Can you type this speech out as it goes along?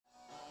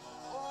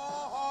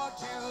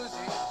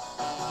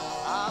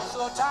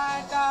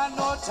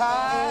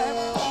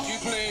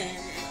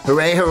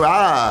Hooray,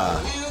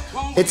 hurrah!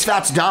 It's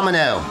Fats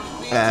Domino,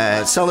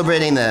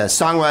 celebrating the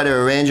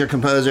songwriter, arranger,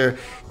 composer,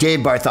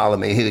 Dave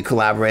Bartholomew, who he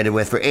collaborated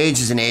with for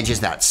ages and ages,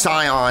 that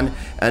scion,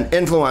 an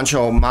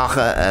influential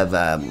macha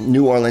of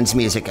New Orleans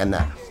music and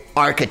the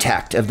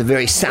architect of the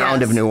very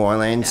sound of New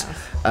Orleans.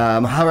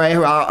 Hooray,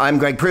 hurrah, I'm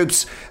Greg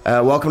Proops.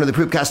 Welcome to the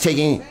Proopcast,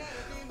 taking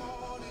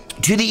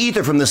to the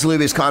ether from the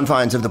salubrious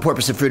confines of the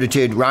Fortress of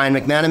Proopitude. Ryan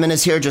McManaman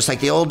is here, just like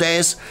the old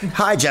days.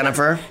 Hi,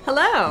 Jennifer.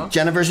 Hello.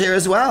 Jennifer's here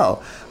as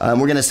well. We're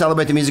going to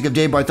celebrate the music of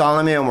Dave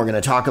Bartholomew, and we're going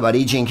to talk about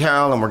E. Jean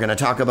Carroll, and we're going to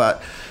talk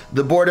about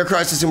the border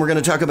crisis, and we're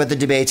going to talk about the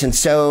debates and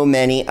so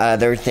many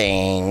other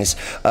things.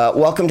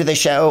 Welcome to the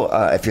show.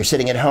 If you're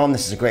sitting at home,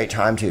 this is a great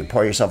time to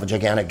pour yourself a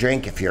gigantic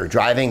drink. If you're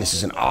driving, this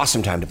is an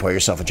awesome time to pour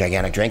yourself a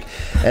gigantic drink.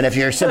 And if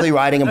you're simply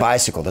riding a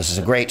bicycle, this is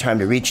a great time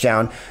to reach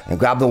down and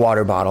grab the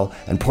water bottle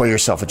and pour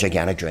yourself a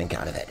gigantic drink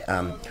out of it.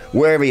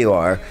 Wherever you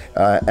are,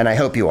 and I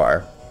hope you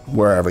are,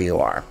 wherever you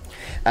are.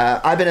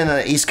 I've been in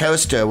the East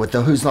Coast with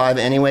the Who's Live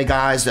Anyway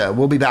guys.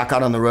 We'll be back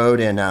out on the road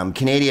in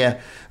Canada.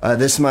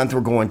 This month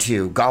we're going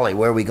to, golly,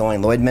 where are we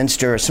going?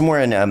 Lloydminster, somewhere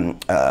in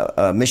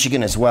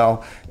Michigan as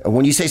well.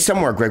 When you say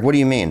somewhere, Greg, what do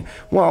you mean?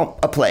 Well,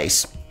 a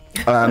place.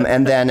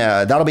 And then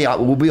that'll be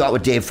out. We'll be out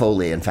with Dave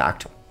Foley, in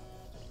fact,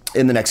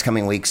 in the next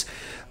coming weeks.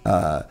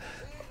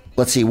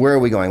 Let's see, where are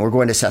we going? We're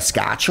going to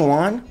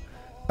Saskatchewan.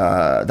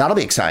 That'll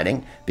be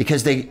exciting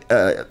because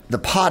the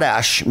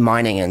potash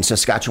mining in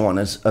Saskatchewan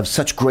is of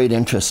such great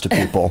interest to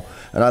people.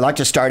 And I like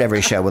to start every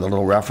show with a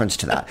little reference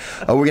to that.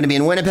 We're going to be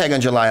in Winnipeg on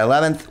July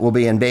 11th. We'll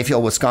be in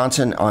Bayfield,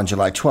 Wisconsin on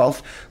July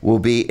 12th. We'll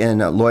be in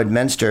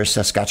Lloydminster,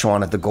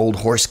 Saskatchewan at the Gold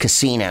Horse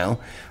Casino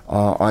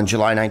on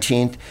July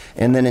 19th.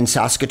 And then in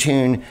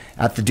Saskatoon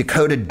at the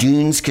Dakota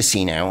Dunes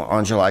Casino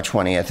on July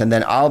 20th. And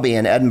then I'll be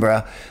in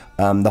Edinburgh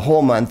the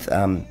whole month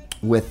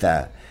with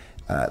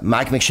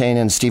Mike McShane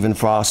and Stephen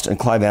Frost and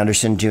Clive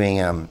Anderson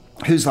doing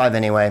Who's Live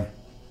Anyway?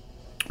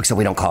 Except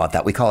we don't call it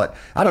that. We call it,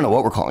 I don't know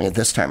what we're calling it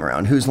this time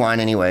around. Who's Line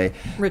Anyway?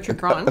 Richard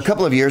Branch. A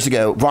couple of years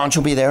ago, Branch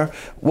will be there.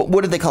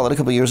 What did they call it a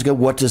couple of years ago?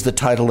 What does the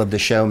title of the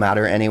show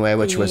matter anyway?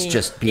 Which was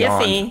just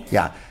beyond. Iffy.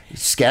 Yeah.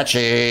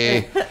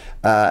 Sketchy.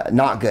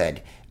 Not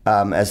good,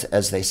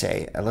 as they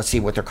say. Let's see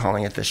what they're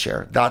calling it this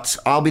year.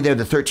 I'll be there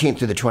the 13th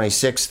through the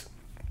 26th.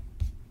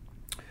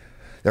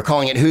 They're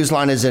calling it Whose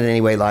Line Is It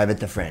Anyway Live at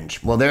the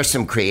Fringe. Well, there's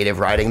some creative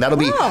writing. That'll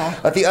be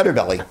at the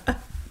Underbelly.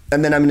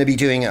 And then I'm going to be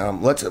doing,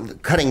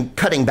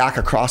 cutting back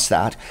across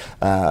that.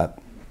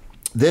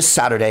 This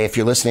Saturday, if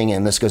you're listening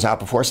and this goes out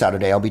before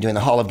Saturday, I'll be doing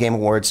the Hall of Game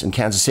Awards in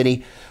Kansas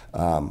City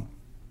at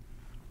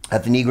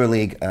the Negro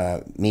League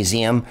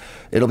Museum.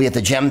 It'll be at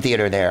the Gem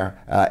Theater there.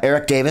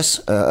 Eric Davis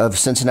of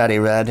Cincinnati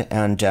Red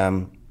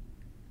and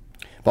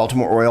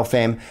Baltimore Oriole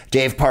fame,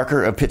 Dave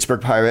Parker of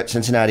Pittsburgh Pirates,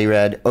 Cincinnati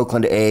Red,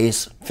 Oakland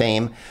A's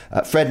fame,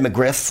 Fred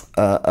McGriff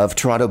of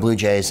Toronto Blue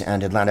Jays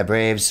and Atlanta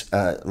Braves,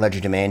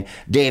 legerdemain,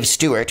 Dave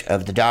Stewart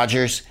of the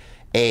Dodgers,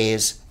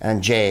 A's,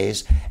 and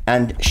Jays,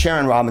 and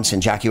Sharon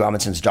Robinson, Jackie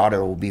Robinson's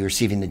daughter, will be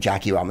receiving the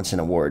Jackie Robinson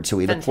Award. So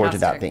we look forward to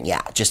that being,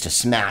 just a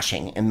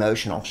smashing,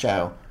 emotional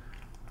show.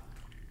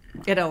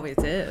 It always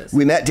is.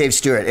 We met Dave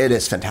Stewart. It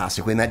is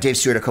fantastic. We met Dave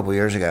Stewart a couple of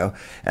years ago,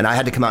 and I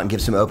had to come out and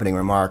give some opening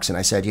remarks. And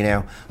I said,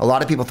 a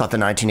lot of people thought the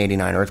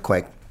 1989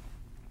 earthquake,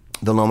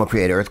 the Loma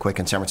Prieta earthquake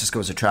in San Francisco,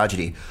 was a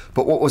tragedy.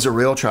 But what was a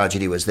real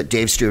tragedy was that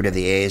Dave Stewart of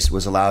the A's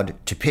was allowed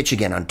to pitch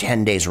again on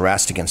 10 days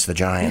rest against the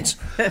Giants.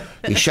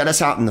 He shut us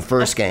out in the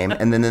first game,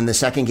 and then in the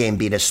second game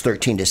beat us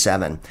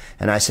 13-7.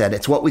 And I said,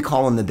 it's what we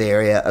call in the Bay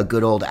Area a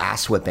good old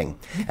ass whipping.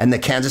 And the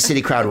Kansas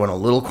City crowd went a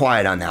little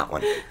quiet on that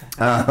one.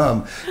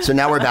 So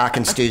now we're back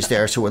in Stu's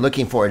there, so we're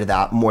looking forward to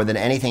that more than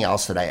anything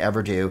else that I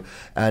ever do.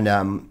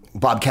 And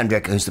Bob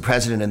Kendrick, who's the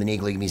president of the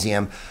Negro League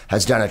Museum,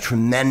 has done a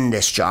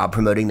tremendous job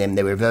promoting them.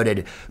 They were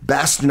voted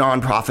best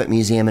nonprofit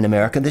museum in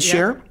America this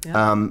year.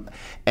 Yeah.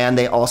 And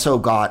they also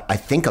got, I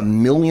think, $1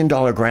 million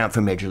grant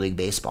from Major League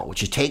Baseball,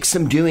 which it takes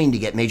some doing to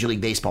get Major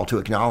League Baseball to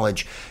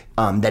acknowledge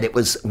that it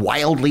was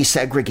wildly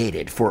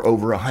segregated for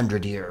over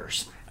 100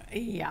 years.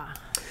 Yeah.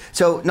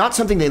 So not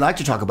something they like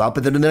to talk about,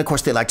 but then of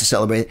course they like to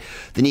celebrate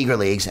the Negro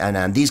Leagues,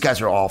 and these guys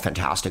are all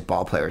fantastic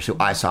ball players who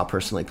I saw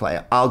personally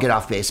play. I'll get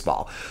off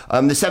baseball.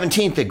 The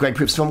 17th, the Greg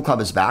Proops Film Club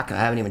is back. I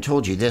haven't even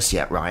told you this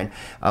yet, Ryan.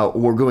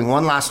 We're doing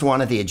one last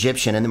one at the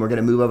Egyptian, and then we're going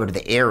to move over to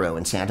the Aero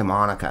in Santa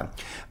Monica.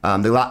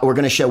 We're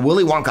going to show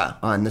Willy Wonka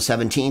on the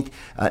 17th,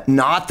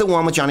 not the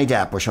one with Johnny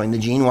Depp. We're showing the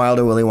Gene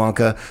Wilder Willy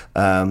Wonka.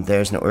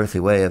 There's no earthly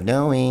way of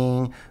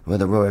knowing where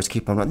the roars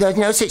keep on running. There's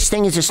no such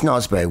thing as a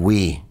Snosberry.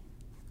 We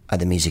are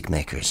the music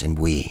makers, and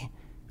we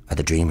are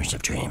the dreamers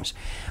of dreams.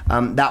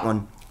 That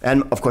one.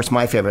 And, of course,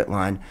 my favorite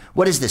line,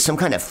 what is this, some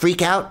kind of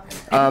freak out?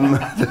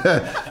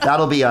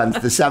 That'll be on the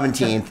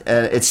 17th.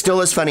 It's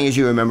still as funny as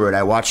you remember it.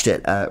 I watched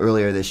it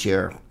earlier this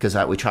year because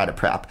we try to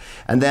prep.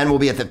 And then we'll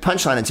be at the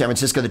Punchline in San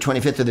Francisco the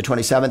 25th through the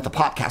 27th. The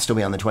podcast will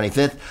be on the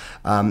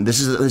 25th.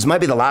 This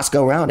might be the last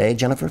go-round,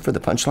 Jennifer, for the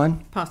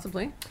Punchline?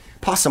 Possibly.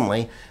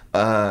 possibly.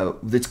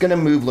 It's going to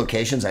move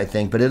locations, I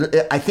think, but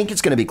I think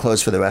it's going to be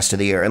closed for the rest of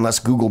the year unless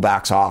Google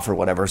backs off or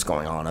whatever's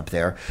going on up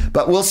there.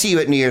 But we'll see you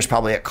at New Year's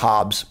probably at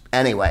Cobb's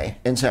anyway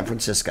in San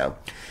Francisco.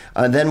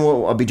 Then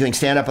I'll be doing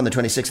stand-up on the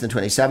 26th and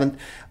 27th.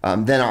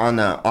 Then on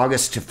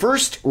August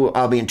 1st,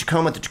 I'll be in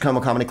Tacoma at the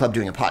Tacoma Comedy Club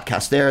doing a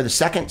podcast there. The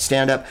 2nd,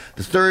 stand-up.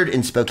 The 3rd,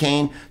 in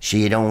Spokane.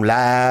 She don't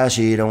lie,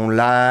 she don't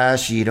lie,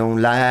 she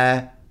don't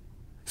lie.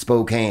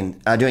 Spokane,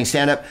 doing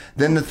stand-up.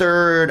 Then the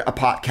 3rd, a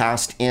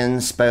podcast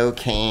in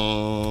Spokane.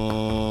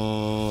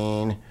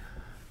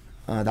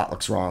 That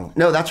looks wrong.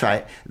 No, that's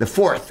right. The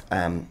 4th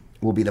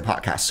will be the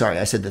podcast. Sorry,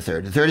 I said the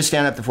 3rd. The 3rd is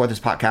stand-up, the 4th is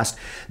podcast.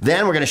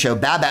 Then we're going to show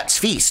Babette's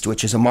Feast,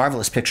 which is a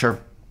marvelous picture.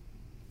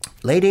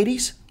 Late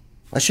 80s?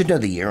 I should know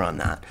the year on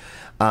that.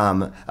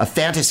 A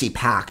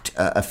fantasy-packed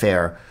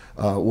affair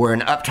where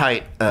an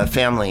uptight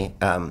family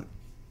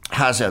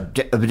has a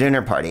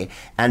dinner party,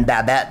 and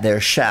Babette, their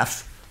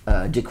chef,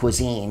 de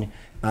cuisine,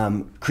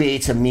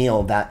 creates a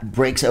meal that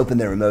breaks open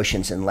their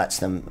emotions and lets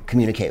them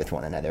communicate with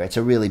one another. It's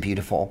a really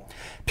beautiful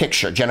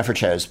picture. Jennifer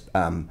chose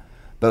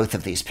both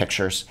of these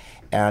pictures,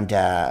 and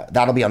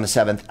that'll be on the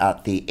 7th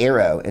at the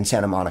Arrow in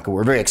Santa Monica.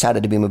 We're very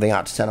excited to be moving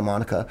out to Santa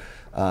Monica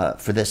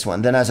for this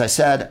one. Then, as I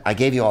said, I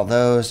gave you all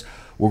those.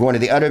 We're going to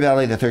the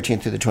Underbelly the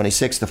 13th through the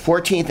 26th. The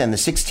 14th and the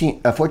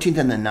 14th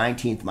and the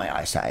 19th, my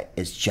eyesight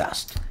is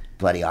just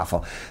bloody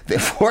awful. The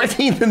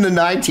 14th and the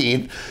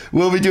 19th,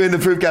 we'll be doing the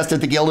Proopcast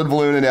at the Gilded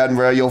Balloon in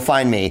Edinburgh. You'll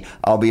find me.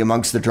 I'll be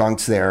amongst the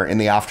drunks there in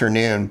the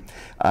afternoon.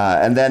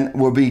 And then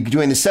we'll be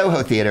doing the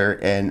Soho Theatre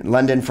in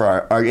London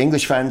for our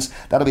English friends.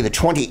 That'll be the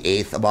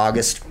 28th of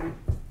August.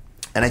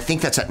 And I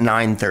think that's at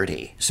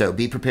 9:30. So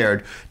be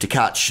prepared to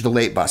catch the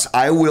late bus.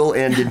 I will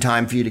end in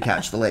time for you to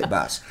catch the late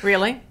bus.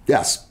 Really?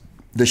 Yes.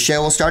 The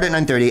show will start at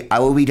 9:30. I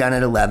will be done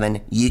at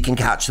 11. You can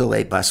catch the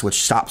late bus,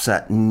 which stops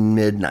at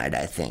midnight,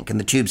 I think. And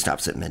the tube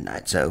stops at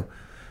midnight. So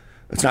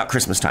it's not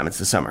Christmas time. It's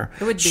the summer.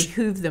 It would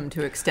behoove them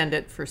to extend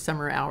it for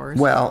summer hours.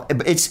 Well,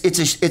 it's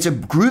a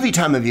groovy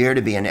time of year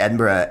to be in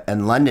Edinburgh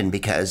and London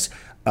because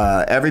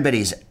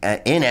everybody's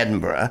in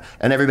Edinburgh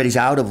and everybody's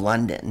out of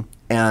London.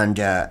 And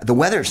the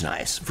weather's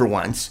nice for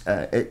once.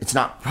 It's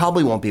not,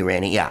 probably won't be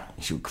rainy. Yeah,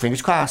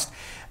 fingers crossed.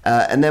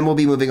 And then we'll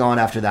be moving on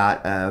after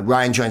that.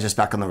 Ryan joins us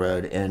back on the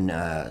road in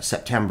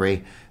September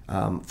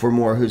for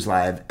more Who's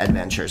Live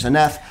adventures.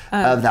 Enough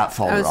of that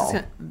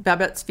fall.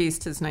 Babette's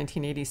Feast is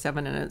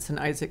 1987, and it's an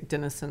Isaac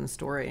Dinesen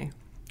story.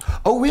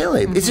 Oh,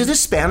 really? Mm-hmm. Is it a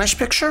Spanish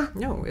picture?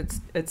 No,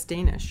 it's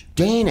Danish.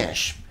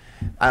 Danish.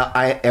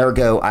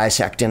 Ergo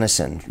Isaac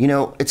Dinesen. You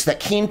know, it's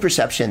that keen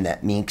perception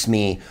that makes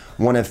me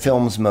one of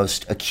film's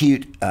most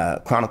acute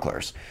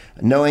chroniclers.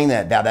 Knowing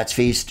that Babette's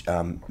Feast,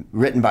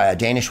 written by a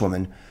Danish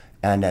woman,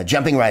 and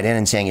jumping right in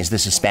and saying, is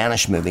this a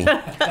Spanish movie?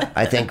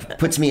 I think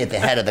puts me at the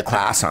head of the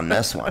class on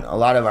this one. A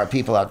lot of our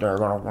people out there are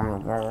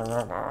going, really?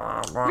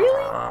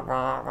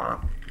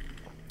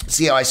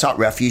 See how I sought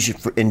refuge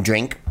in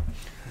drink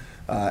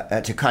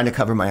to kind of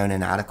cover my own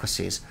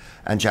inadequacies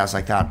and jazz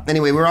like that.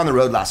 Anyway, we were on the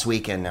road last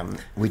week,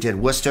 and we did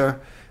Worcester,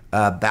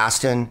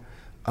 Boston,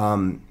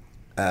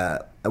 where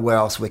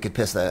else we could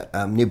piss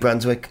New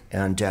Brunswick,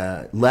 and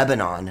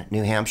Lebanon,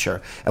 New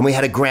Hampshire. And we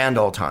had a grand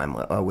old time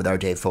with our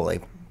Dave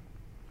Foley.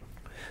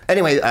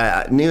 Anyway,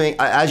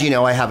 as you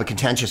know, I have a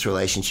contentious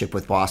relationship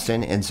with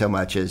Boston in so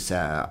much as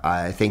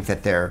I think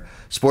that their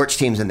sports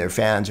teams and their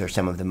fans are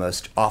some of the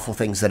most awful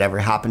things that ever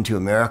happened to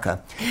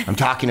America. I'm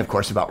talking, of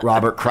course, about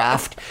Robert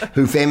Kraft,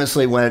 who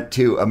famously went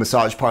to a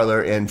massage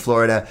parlor in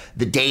Florida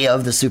the day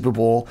of the Super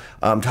Bowl.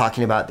 I'm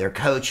talking about their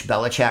coach,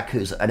 Belichick,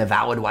 who's an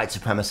avowed white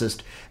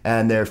supremacist,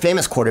 and their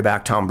famous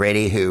quarterback, Tom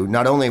Brady, who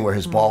not only were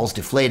his balls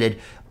deflated,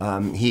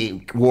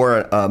 he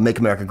wore a Make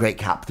America Great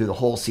cap through the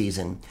whole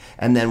season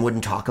and then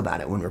wouldn't talk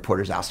about it when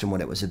reporters asked him what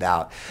it was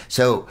about.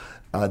 So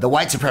the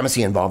white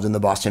supremacy involved in the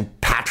Boston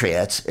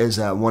Patriots is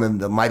one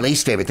of my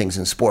least favorite things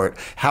in sport.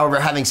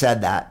 However, having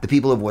said that, the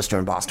people of Worcester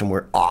and Boston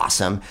were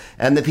awesome.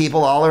 And the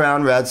people all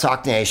around Red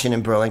Sox Nation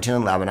in Burlington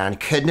and Lebanon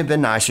couldn't have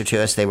been nicer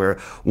to us. They were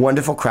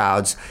wonderful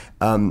crowds.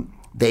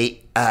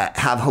 They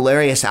have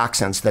hilarious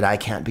accents that I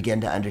can't begin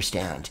to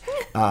understand.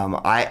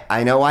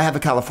 I know I have a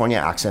California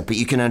accent, but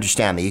you can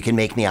understand me. You can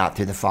make me out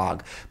through the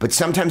fog. But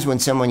sometimes when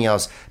someone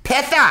yells,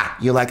 "Pitha!"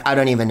 you're like, I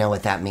don't even know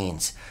what that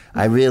means.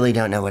 I really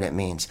don't know what it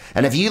means.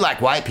 And if you like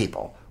white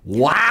people,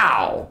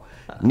 wow,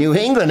 New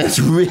England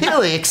is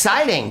really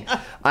exciting.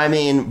 I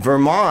mean,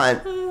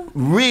 Vermont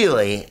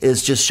really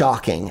is just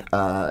shocking.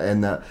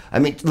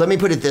 Let me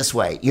put it this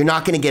way. You're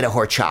not going to get a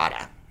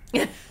horchata.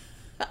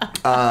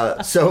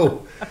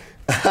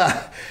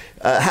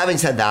 Having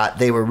said that,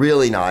 they were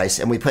really nice,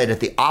 and we played at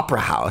the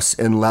Opera House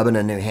in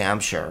Lebanon, New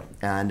Hampshire,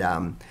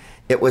 and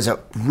it was a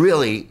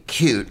really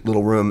cute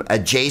little room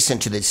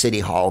adjacent to the city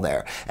hall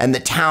there, and the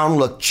town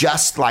looked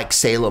just like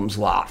Salem's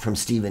Lot from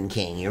Stephen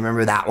King. You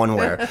remember that one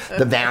where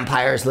the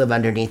vampires live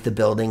underneath the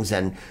buildings,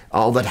 and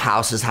all the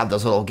houses have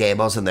those little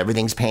gables, and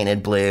everything's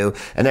painted blue,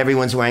 and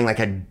everyone's wearing like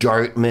a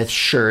Dartmouth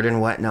shirt and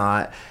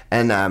whatnot.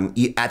 And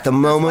at the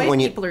moment when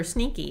people are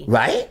sneaky,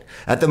 right?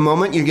 At the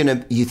moment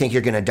you think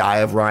you're gonna die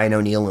of Ryan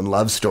O'Neal in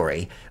Love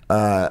Story,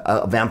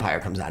 a vampire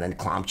comes out and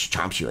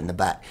chomps you in the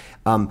butt.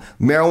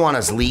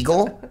 Marijuana's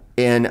legal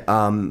in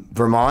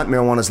Vermont.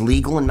 Marijuana's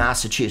legal in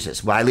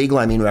Massachusetts. By legal,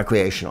 I mean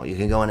recreational. You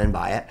can go in and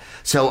buy it.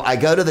 So I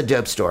go to the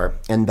dope store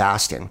in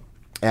Boston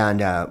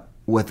and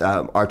with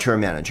our tour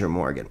manager,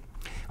 Morgan,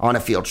 on a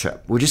field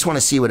trip. We just want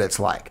to see what it's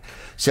like.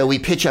 So we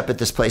pitch up at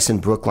this place in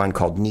Brookline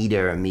called Nita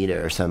or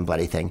Mita or some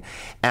bloody thing.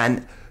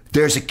 And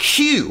there's a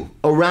queue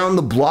around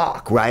the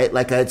block, right?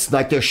 Like it's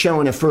like they're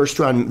showing a first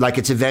run, like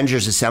it's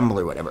Avengers Assemble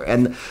or whatever.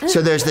 And so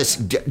there's this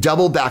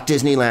double back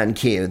Disneyland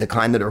queue, the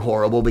kind that are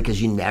horrible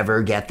because you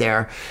never get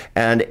there.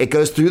 And it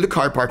goes through the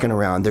car park and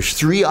around. There's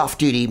 3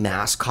 off-duty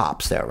mass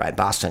cops there, right?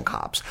 Boston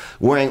cops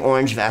wearing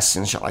orange vests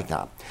and shit like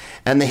that.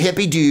 And the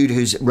hippie dude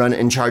who's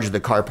in charge of the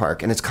car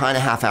park, and it's kind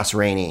of half-ass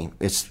rainy.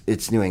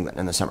 It's New England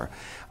in the summer.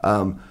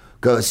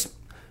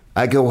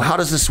 I go, how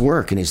does this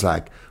work? And he's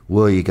like,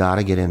 well, you got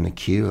to get in the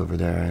queue over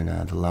there in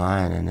the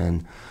line. And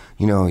then,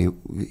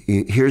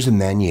 here's a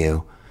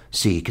menu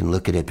so you can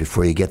look at it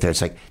before you get there.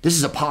 It's like, this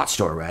is a pot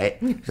store, right?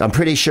 I'm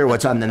pretty sure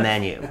what's on the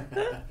menu.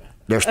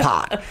 There's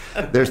pot.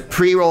 There's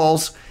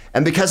pre-rolls.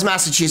 And because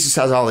Massachusetts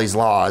has all these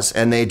laws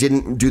and they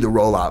didn't do the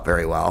rollout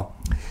very well,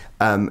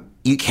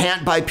 you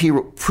can't buy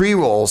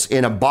pre-rolls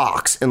in a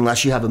box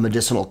unless you have a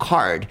medicinal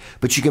card,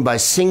 but you can buy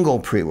single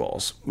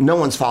pre-rolls. No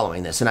one's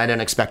following this, and I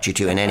don't expect you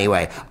to in any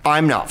way.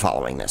 I'm not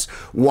following this.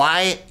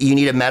 Why you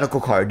need a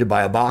medical card to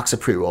buy a box of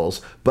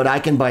pre-rolls, but I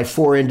can buy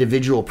 4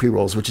 individual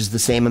pre-rolls, which is the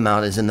same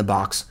amount as in the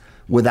box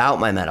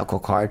without my medical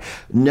card.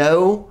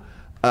 No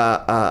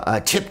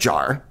a tip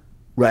jar.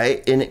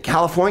 Right? In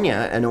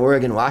California and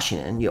Oregon,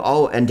 Washington,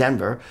 and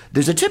Denver,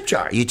 there's a tip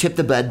jar. You tip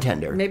the bud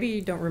tender. Maybe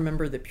you don't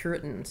remember the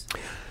Puritans.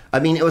 I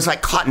mean, it was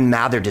like Cotton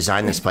Mather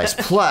designed this place.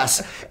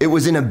 Plus, it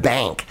was in a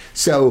bank.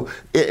 So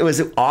it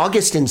was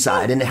August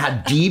inside, and it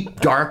had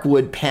deep, dark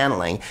wood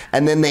paneling.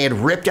 And then they had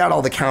ripped out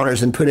all the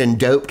counters and put in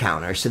dope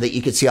counters so that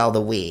you could see all the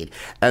weed.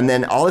 And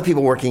then all the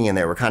people working in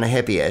there were kind of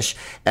hippie-ish.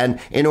 And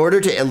in order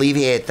to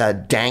alleviate the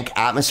dank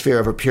atmosphere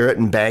of a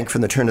Puritan bank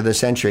from the turn of the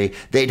century,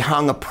 they'd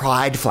hung a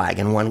pride flag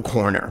in one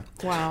corner.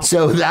 Wow.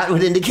 So that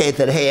would indicate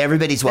that, hey,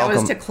 everybody's welcome.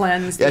 That was to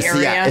cleanse the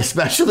area. Yeah,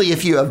 especially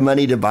if you have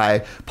money to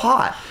buy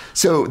pot.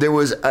 So there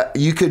was,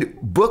 you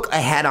could book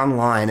ahead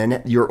online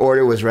and your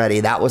order was ready.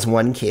 That was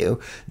one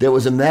queue. There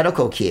was a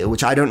medical queue,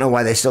 which I don't know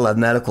why they still have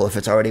medical if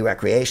it's already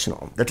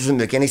recreational. That doesn't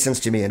make any sense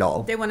to me at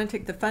all. They want to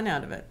take the fun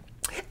out of it.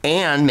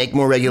 And make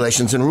more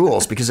regulations and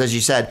rules because, as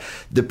you said,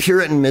 the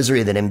Puritan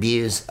misery that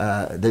imbues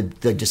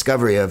the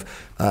discovery of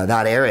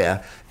that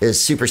area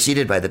is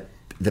superseded by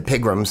the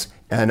Pilgrims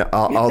and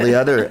all the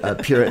other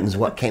Puritans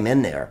what came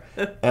in there.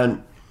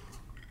 And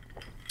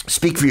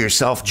speak for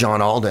yourself,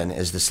 John Alden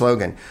is the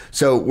slogan.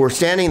 So we're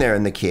standing there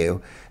in the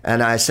queue,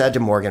 and I said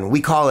to Morgan,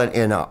 we call it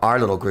in our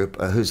little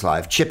group, Who's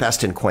Live, Chip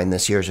Eston coined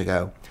this years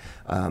ago,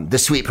 the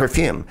sweet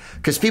perfume.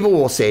 Because people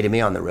will say to me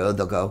on the road,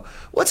 they'll go,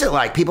 what's it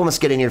like? People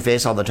must get in your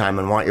face all the time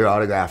and want your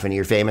autograph and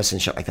you're famous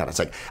and shit like that. It's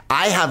like,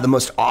 I have the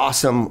most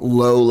awesome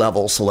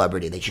low-level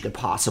celebrity that you could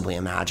possibly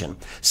imagine.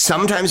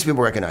 Sometimes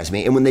people recognize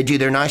me, and when they do,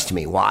 they're nice to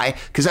me. Why?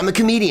 Because I'm a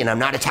comedian. I'm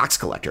not a tax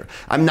collector.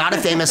 I'm not a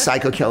famous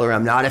psycho killer.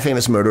 I'm not a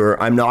famous murderer.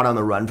 I'm not on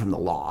the run from the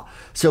law.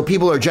 So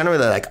people are generally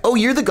like, oh,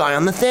 you're the guy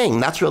on the thing.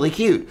 That's really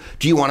cute.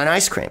 Do you want an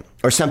ice cream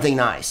or something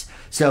nice?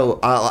 So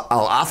I'll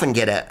often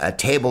get a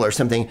table or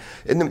something.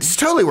 And this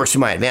totally works to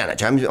my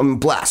advantage. I'm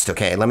blessed,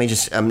 okay? Let me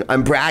just,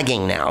 I'm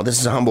bragging now. This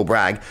is a humble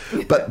brag.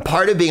 But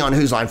part of being on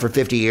Who's Line for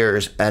 50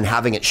 years and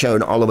having it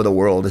shown all over the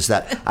world is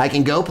that I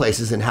can go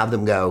places and have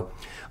them go,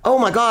 oh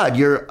my God,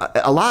 you're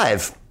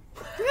alive.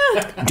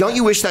 Don't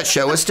you wish that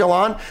show was still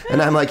on?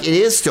 And I'm like, it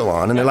is still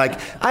on. And they're like,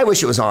 I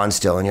wish it was on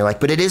still. And you're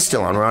like, but it is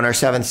still on. We're on our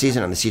 7th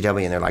season on the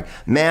CW. And they're like,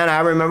 man, I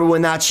remember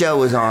when that show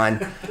was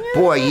on.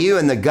 Boy, you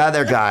and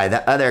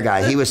the other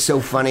guy, he was so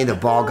funny, the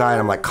bald guy. And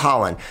I'm like,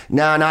 Colin,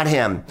 no, not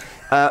him.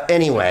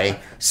 Anyway,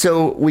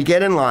 so we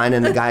get in line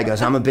and the guy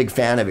goes, I'm a big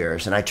fan of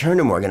yours. And I turned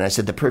to Morgan and I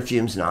said, the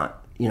perfume's not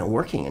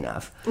working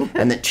enough.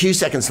 And then 2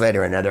 seconds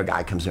later, another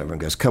guy comes over and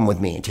goes, come with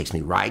me, and takes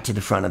me right to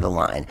the front of the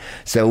line.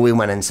 So we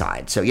went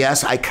inside. So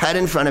yes, I cut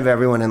in front of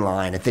everyone in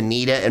line at the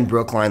Nita and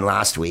Brookline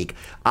last week.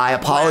 I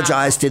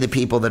apologize to the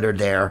people that are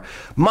there.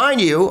 Mind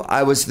you,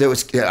 I was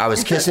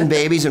kissing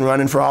babies and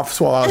running for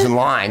office while I was in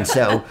line.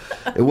 So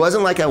it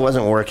wasn't like I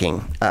wasn't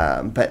working.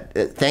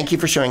 But thank you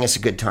for showing us a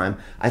good time.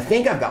 I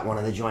think I've got one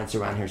of the joints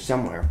around here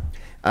somewhere.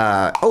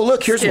 Oh,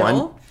 look, here's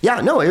one.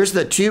 Yeah, no, here's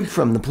the tube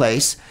from the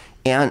place.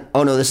 And,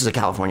 oh no, this is a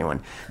California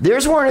one.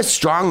 Theirs weren't as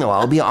strong, though,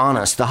 I'll be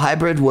honest. The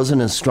hybrid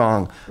wasn't as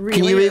strong. Really?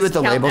 Can you read what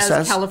the label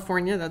says?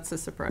 California, that's a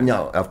surprise.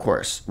 No, of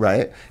course,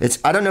 right?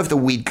 I don't know if the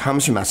weed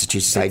comes from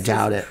Massachusetts. I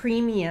doubt it.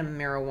 Premium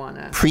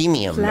marijuana.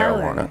 Premium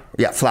marijuana.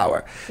 Yeah,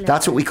 flower.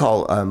 That's what we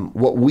call,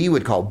 what we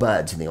would call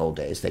buds in the old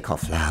days. They call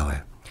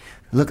flower.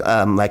 Look,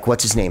 like,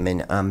 what's his name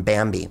in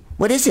Bambi?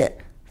 What is it?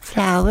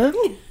 Flower?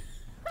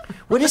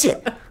 What is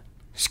it?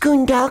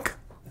 Schoondog?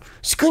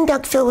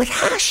 Schoondog filled with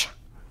hash.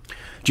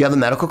 Do you have a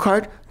medical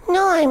card?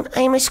 No,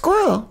 I'm a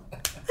squirrel.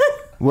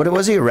 What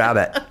was he? A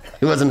rabbit.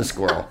 He wasn't a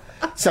squirrel.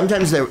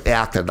 Sometimes they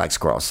acted like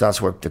squirrels. So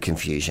that's where the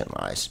confusion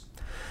lies.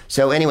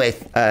 So anyway,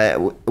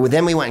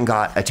 then we went and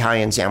got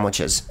Italian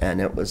sandwiches,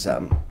 and it was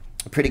a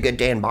pretty good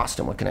day in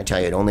Boston. What can I tell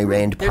you? It only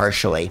rained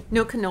partially.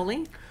 No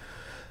cannoli?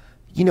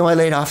 You know, I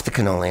laid off the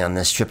cannoli on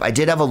this trip. I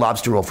did have a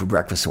lobster roll for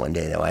breakfast one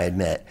day, though, I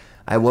admit.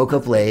 I woke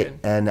up late,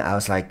 and I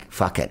was like,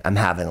 fuck it, I'm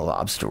having a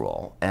lobster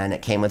roll. And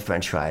it came with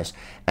French fries.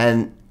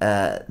 And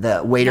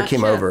the waiter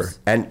came over,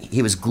 and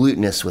he was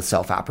glutinous with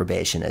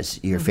self-approbation,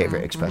 as your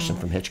favorite expression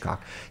from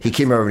Hitchcock. He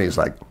came over, and he was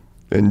like,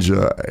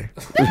 enjoy.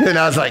 And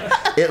I was like,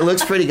 it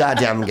looks pretty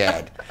goddamn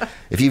good.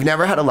 If you've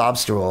never had a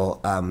lobster roll,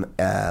 and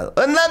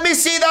let me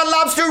see that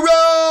lobster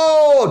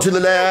roll! To the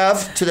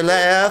left, to the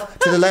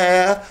left, to the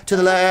left, to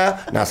the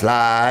left. Now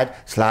slide,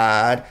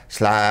 slide,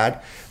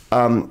 slide.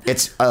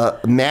 It's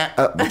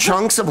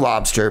chunks of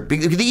lobster.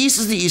 The East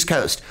is the East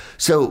Coast.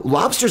 So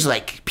lobster's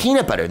like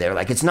peanut butter there.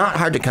 Like, it's not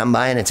hard to come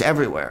by, and it's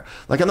everywhere.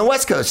 Like on the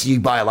West Coast, you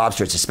buy a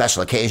lobster, it's a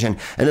special occasion,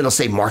 and it'll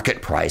say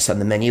market price on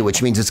the menu,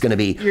 which means it's going to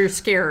be... You're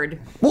scared.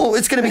 Well,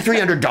 it's going to be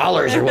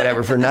 $300 or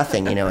whatever for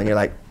nothing, and you're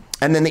like...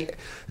 And then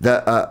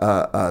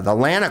the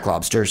Atlantic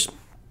lobsters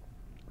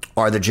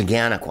are the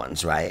gigantic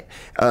ones, right?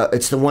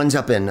 It's the ones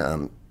up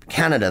in...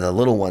 Canada, the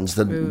little ones,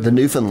 the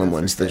Newfoundland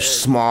ones, they're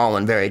small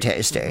and very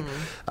tasty.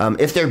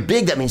 If they're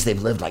big, that means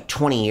they've lived like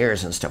 20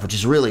 years and stuff, which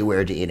is really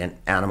weird to eat an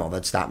animal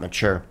that's that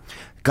mature.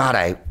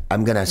 God,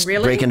 I'm going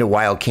to break into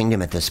Wild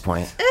Kingdom at this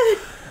point.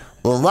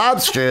 The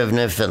lobster of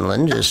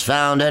Newfoundland is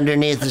found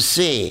underneath the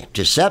sea.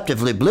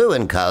 Deceptively blue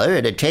in color,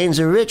 it attains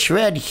a rich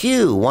red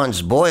hue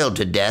once boiled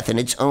to death in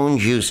its own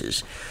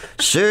juices.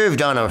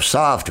 Served on a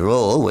soft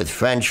roll with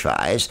French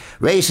fries,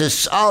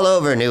 racists all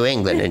over New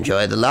England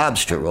enjoy the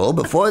lobster roll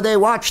before they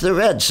watch the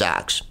Red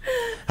Sox.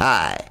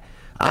 Hi,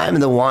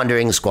 I'm the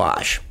Wandering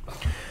Squash.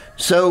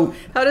 So...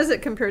 How does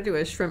it compare to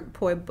a shrimp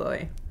po'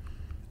 boy?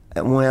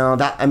 Well,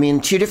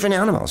 two different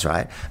animals,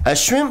 right? A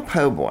shrimp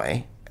po'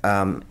 boy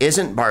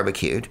isn't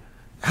barbecued.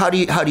 How do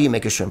you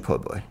make a shrimp po'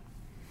 boy?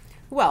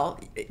 Well,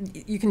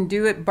 you can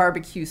do it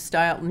barbecue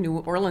style, New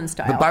Orleans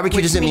style. But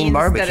barbecue doesn't mean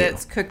barbecue. That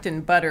it's cooked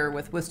in butter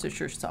with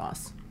Worcestershire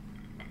sauce.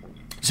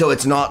 So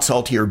it's not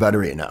salty or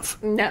buttery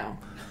enough? No.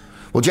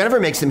 Well, Jennifer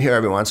makes them here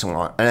every once in a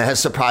while, and it has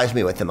surprised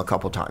me with them a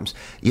couple times.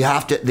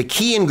 The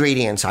key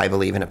ingredients, I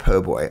believe, in a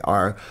po' boy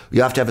are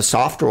you have to have a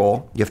soft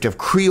roll, you have to have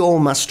Creole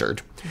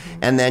mustard,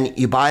 and then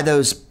you buy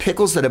those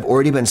pickles that have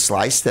already been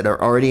sliced, that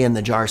are already in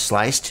the jar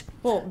sliced.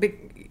 Well,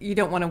 you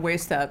don't want to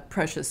waste that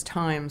precious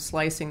time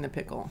slicing the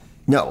pickle.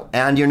 No,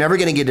 and you're never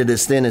going to get it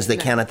as thin as they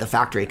can at the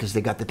factory because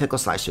they got the pickle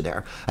slicer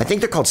there. I think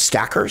they're called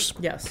stackers.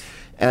 Yes.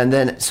 And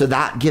then, so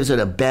that gives it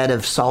a bed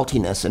of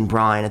saltiness and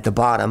brine at the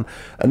bottom.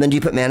 And then do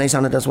you put mayonnaise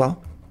on it as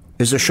well?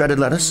 Is there shredded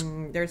lettuce?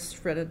 There's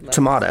shredded lettuce.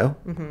 Tomato,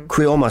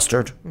 Creole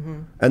mustard,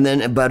 and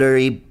then a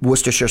buttery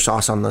Worcestershire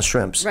sauce on the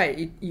shrimps.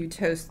 Right, you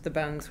toast the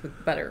buns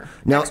with butter,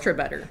 now, extra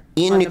butter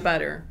on the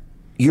butter.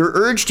 You're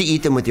urged to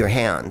eat them with your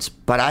hands,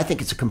 but I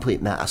think it's a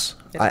complete mess.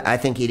 I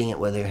think eating it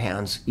with your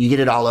hands, you get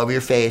it all over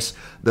your face.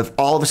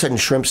 All of a sudden,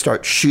 shrimp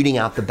start shooting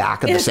out the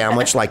back of the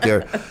sandwich like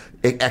they're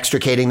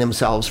extricating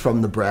themselves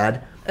from the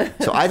bread.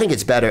 So I think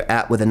it's better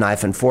with a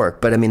knife and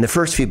fork. But I mean, the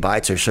first few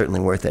bites are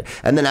certainly worth it.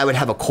 And then I would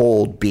have a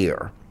cold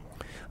beer.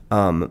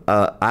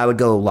 I would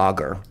go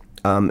lager.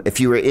 If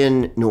you were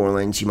in New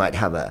Orleans, you might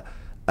have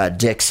a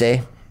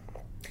Dixie.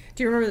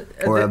 Do you remember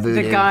or a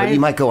Voodoo? The guy? But you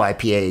might go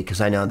IPA because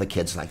I know the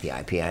kids like the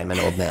IPA. I'm an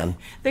old man.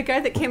 The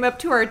guy that came up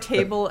to our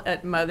table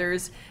at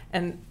Mother's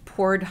and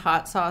poured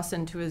hot sauce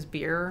into his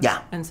beer.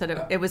 Yeah. And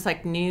said it was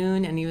like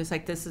noon, and he was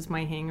like, "This is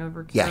my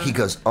hangover cure." Yeah, he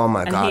goes, "Oh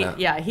my God."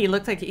 He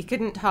looked like he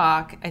couldn't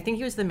talk. I think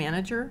he was the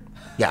manager.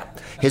 Yeah,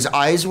 his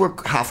eyes were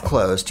half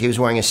closed. He was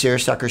wearing a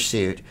seersucker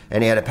suit,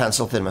 and he had a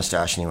pencil-thin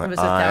mustache. And he went, "It was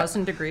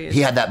 1,000 degrees." He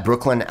had that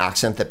Brooklyn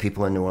accent that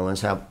people in New Orleans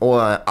have.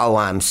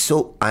 I'm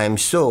so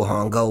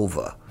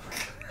hungover.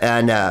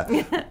 And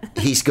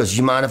he goes,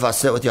 "You mind if I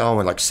sit with y'all?" And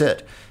we're like,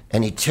 "Sit."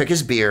 And he took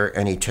his beer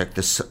and he took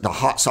the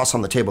hot sauce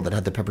on the table that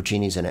had the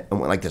pepperoncinis in it and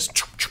went like this,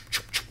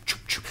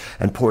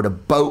 and poured a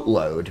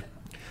boatload,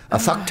 a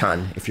fuck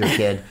ton, if you're a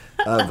kid,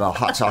 of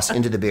hot sauce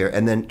into the beer,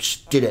 and then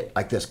did it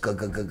like this,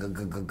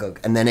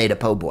 and then ate a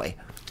po' boy.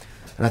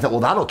 And I thought, well,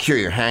 that'll cure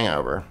your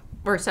hangover.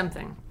 Or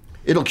something.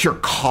 It'll cure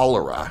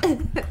cholera.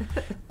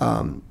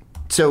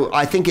 So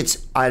I think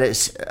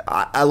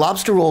a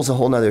lobster roll is a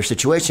whole nother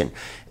situation.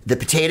 The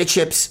potato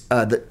chips,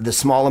 the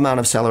small amount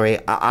of celery,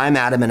 I'm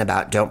adamant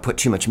about don't put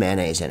too much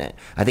mayonnaise in it.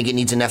 I think it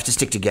needs enough to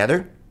stick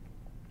together,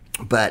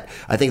 but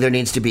I think there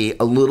needs to be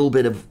a little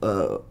bit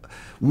of...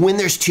 when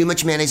there's too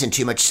much mayonnaise and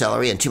too much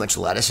celery and too much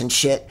lettuce and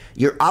shit,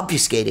 you're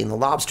obfuscating the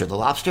lobster. The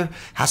lobster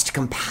has to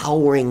come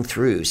powering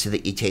through so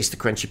that you taste the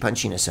crunchy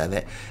punchiness of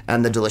it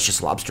and the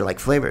delicious lobster-like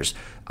flavors.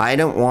 I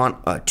don't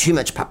want too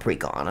much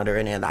paprika on it or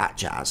any of that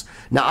jazz.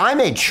 Now, I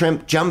made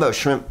jumbo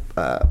shrimp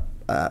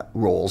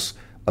rolls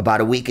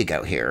about a week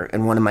ago here,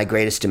 and one of my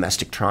greatest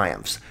domestic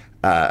triumphs.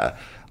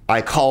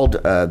 I called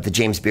the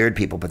James Beard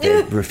people, but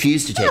they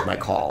refused to take my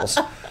calls.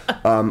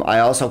 I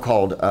also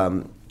called,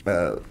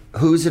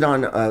 who's it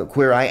on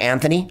Queer Eye?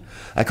 Anthony?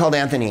 I called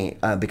Anthony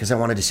because I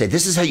wanted to say,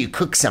 this is how you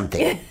cook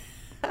something.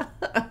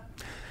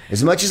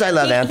 As much as I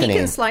love Anthony. He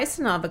can slice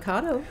an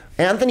avocado.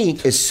 Anthony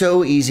is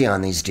so easy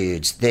on these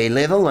dudes. They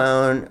live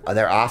alone.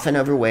 They're often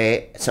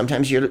overweight.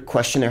 Sometimes you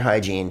question their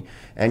hygiene.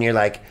 And you're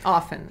like,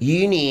 often.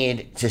 You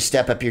need to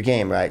step up your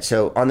game, right?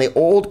 So on the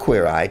old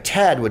Queer Eye,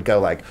 Ted would go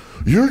like,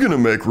 you're going to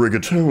make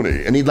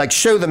rigatoni. And he'd like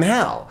show them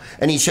how.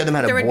 And he'd show them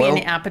how to boil. There would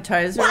be an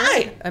appetizer,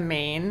 right. A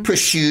main.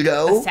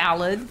 Prosciutto. A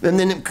salad. And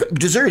then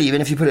dessert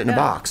even if you put it in a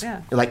box.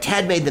 Yeah. Like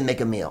Ted made them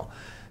make a meal.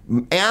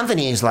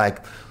 Anthony's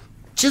like,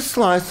 just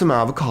slice some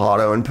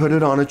avocado and put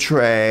it on a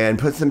tray and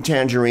put some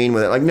tangerine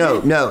with it. Like,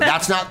 no,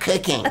 that's not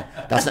cooking.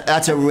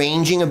 That's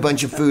arranging a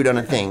bunch of food on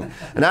a thing.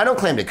 And I don't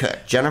claim to cook.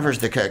 Jennifer's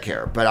the cook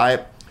here.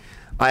 But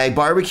I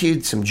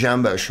barbecued some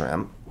jumbo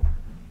shrimp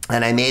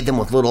and I made them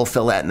with little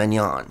filet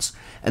mignons.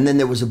 And then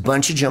there was a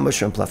bunch of jumbo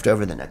shrimp left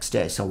over the next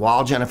day. So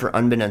while Jennifer,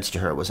 unbeknownst to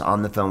her, was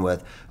on the phone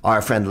with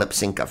our friend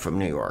Lipsinka from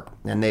New York,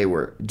 and they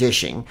were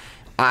dishing,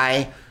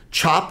 I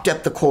chopped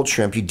up the cold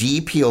shrimp. You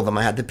de-peel them.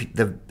 I had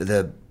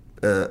the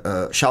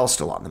shell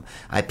still on them.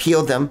 I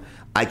peeled them.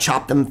 I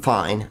chopped them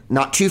fine,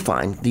 not too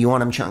fine. You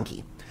want them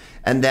chunky.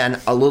 And then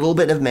a little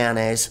bit of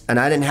mayonnaise, and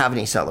I didn't have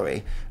any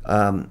celery.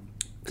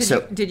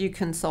 Did you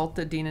consult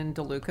the Dean and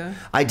DeLuca?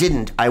 I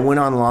didn't. I went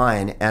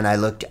online and I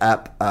looked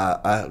up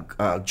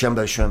a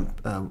jumbo shrimp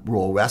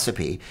roll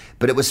recipe,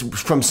 but it was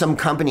from some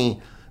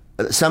company.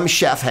 Some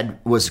chef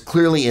was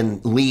clearly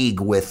in league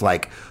with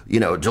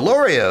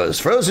Delorio's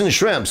frozen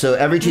shrimp. So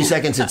every 2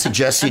 seconds it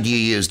suggested you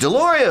use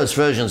Delorio's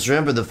frozen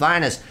shrimp are the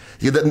finest.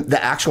 The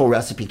actual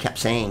recipe kept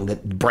saying the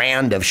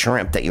brand of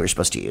shrimp that you were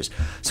supposed to use.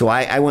 So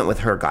I went with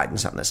her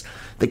guidance on this.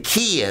 The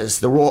key is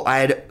the roll. I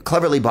had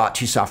cleverly bought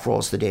 2 soft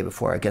rolls the day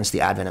before against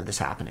the advent of this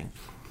happening.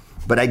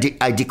 But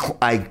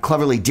I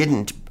cleverly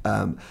didn't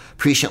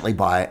presciently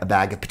buy a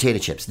bag of potato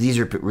chips. These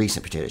are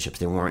recent potato chips.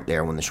 They weren't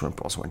there when the shrimp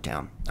rolls went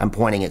down. I'm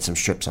pointing at some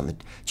chips on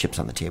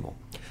the table.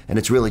 And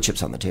it's really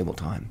chips on the table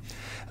time.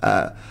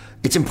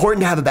 It's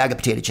important to have a bag of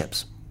potato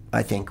chips,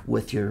 I think,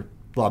 with your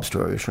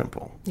lobster or your shrimp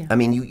roll. Yeah. I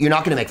mean, you're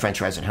not going to make French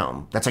fries at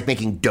home. That's like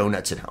making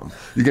donuts at home.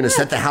 You're going to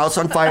set the house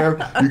on fire,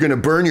 you're going to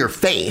burn your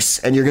face,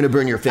 and you're going to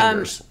burn your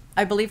fingers.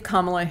 I believe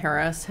Kamala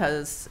Harris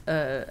has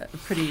a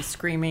pretty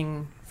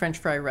screaming French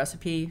fry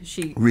recipe.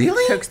 She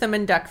really cooks them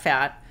in duck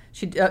fat.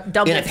 She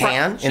double in a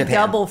pan. She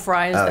double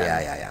fries them. Oh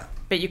yeah.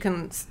 But you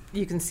can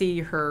see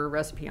her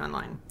recipe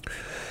online.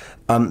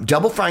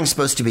 Double frying is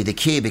supposed to be the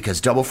key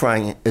because double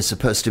frying is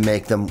supposed to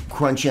make them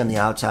crunchy on the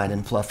outside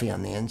and fluffy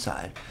on the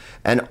inside.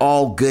 And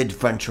all good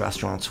French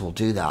restaurants will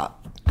do that.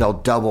 They'll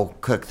double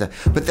cook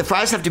but the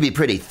fries have to be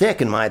pretty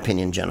thick, in my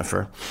opinion,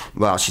 Jennifer.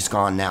 Well, she's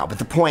gone now. But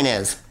the point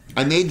is,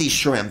 I made these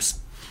shrimps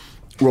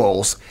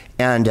rolls,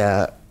 and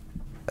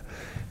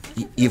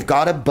you've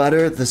got to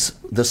butter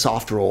the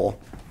soft roll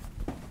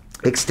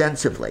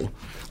extensively,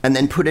 and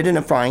then put it in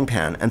a frying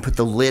pan and put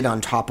the lid on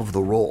top of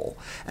the roll.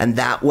 And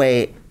that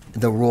way,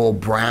 the roll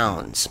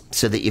browns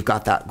so that you've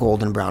got that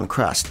golden brown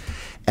crust,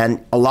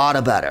 and a lot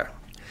of butter.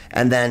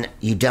 And then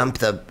you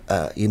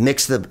you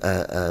mix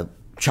the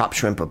chopped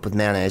shrimp up with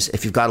mayonnaise.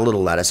 If you've got a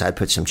little lettuce, I'd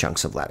put some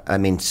chunks of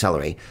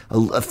celery, a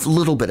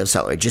little bit of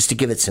celery, just to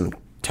give it some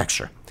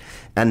texture.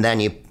 And then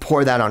you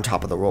pour that on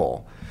top of the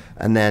roll.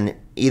 And then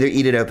either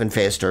eat it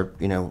open-faced or,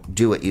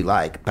 do what you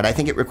like. But I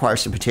think it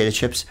requires some potato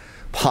chips,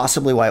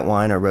 possibly white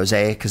wine or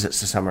rosé because it's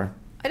the summer.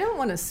 I don't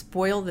want to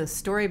spoil this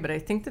story, but I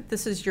think that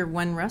this is your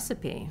one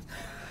recipe.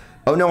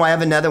 Oh, no, I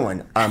have another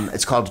one.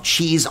 It's called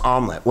cheese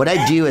omelet. What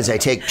I do is I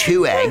take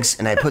 2 eggs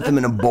and I put them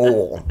in a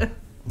bowl.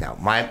 Now,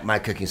 my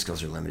cooking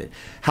skills are limited.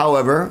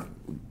 However,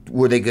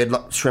 were they good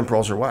shrimp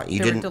rolls or what? They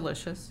were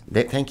delicious.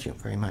 Thank you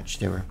very much.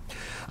 They were.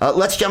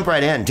 Let's jump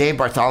right in. Dave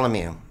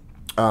Bartholomew.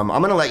 I'm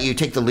going to let you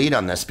take the lead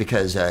on this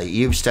because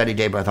you've studied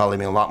Dave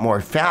Bartholomew a lot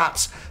more.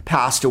 Fats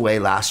passed away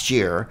last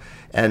year,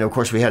 and of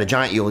course we had a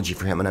giant eulogy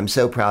for him, and I'm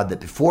so proud that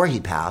before he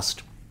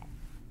passed,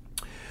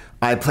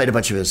 I played a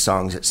bunch of his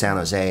songs at San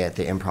Jose at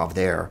the Improv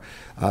there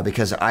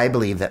because I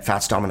believe that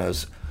Fats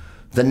Domino's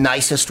the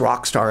nicest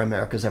rock star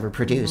America's ever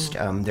produced.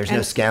 There's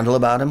no scandal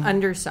about him.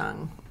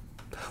 Undersung.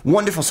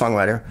 Wonderful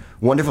songwriter,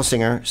 wonderful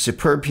singer,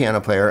 superb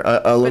piano player,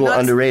 a little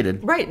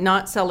underrated. Right,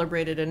 not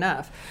celebrated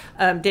enough.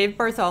 Dave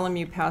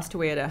Bartholomew passed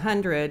away at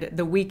 100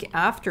 the week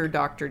after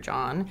Dr.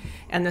 John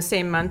and the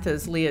same month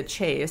as Leah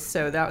Chase,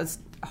 so that was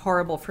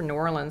horrible for New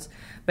Orleans.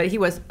 But he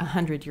was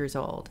 100 years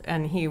old,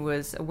 and he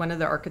was one of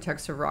the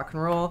architects of rock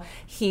and roll.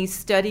 He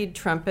studied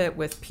trumpet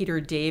with Peter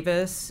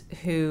Davis,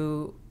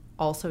 who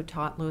also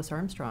taught Louis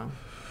Armstrong.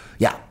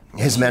 Yeah.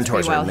 His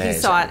mentors were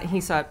amazing.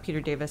 He sought Peter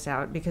Davis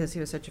out because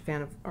he was such a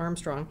fan of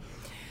Armstrong.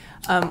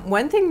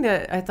 One thing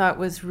that I thought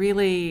was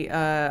really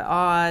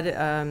odd,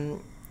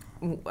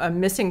 a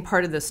missing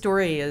part of the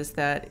story, is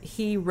that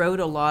he wrote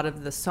a lot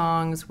of the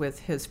songs with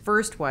his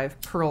first wife,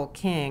 Pearl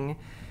King,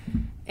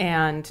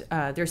 and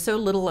there's so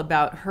little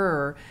about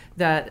her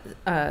that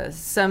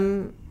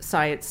some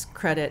sites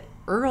credit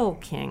Earl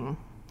King,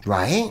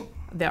 right,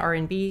 the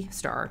R&B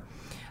star.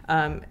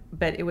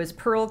 But it was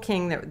Pearl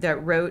King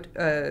that wrote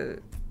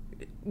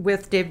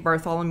with Dave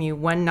Bartholomew,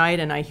 One Night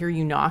and I Hear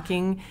You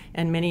Knocking,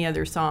 and many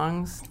other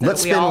songs that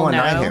Let's we spin all One know.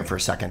 Night here for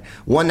a second.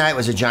 One Night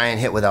was a giant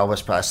hit with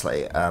Elvis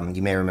Presley.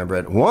 You may remember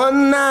it.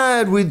 One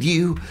Night with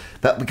You.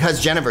 But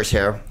because Jennifer's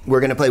here, we're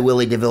going to play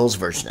Willie DeVille's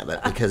version of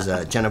it because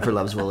Jennifer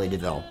loves Willie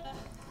DeVille.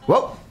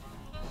 Whoa.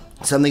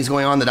 Something's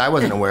going on that I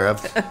wasn't aware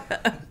of.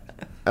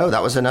 Oh,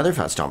 that was another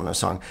Fats Domino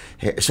song.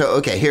 Here's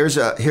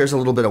a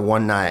little bit of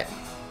One Night.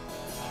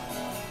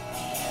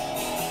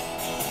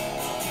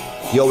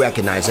 You'll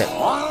recognize it.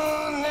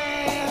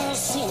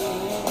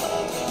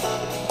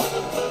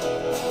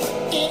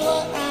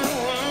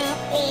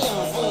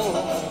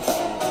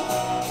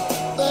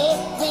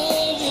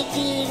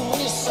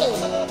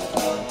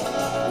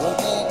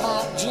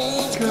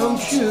 Come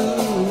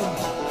true.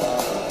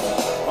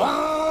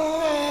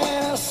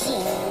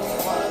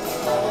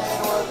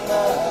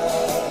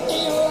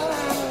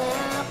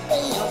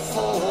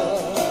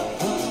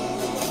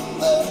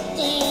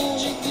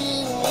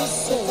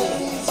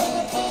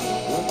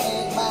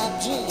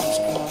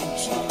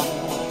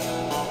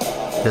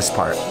 This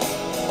part.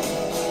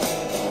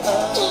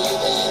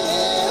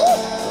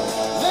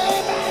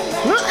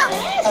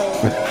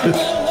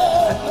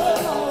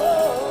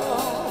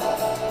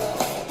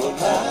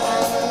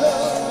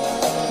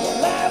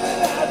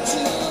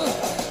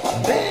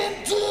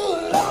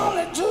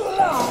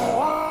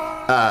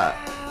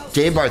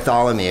 Dave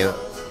Bartholomew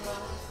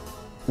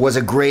was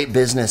a great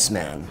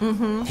businessman.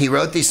 Mm-hmm. He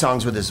wrote these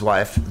songs with his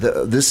wife,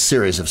 this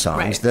series of songs,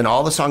 right. Then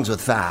all the songs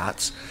with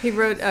Fats. He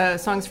wrote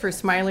songs for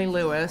Smiley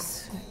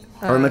Lewis.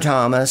 Irma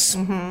Thomas.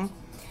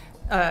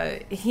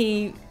 Mm-hmm.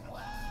 He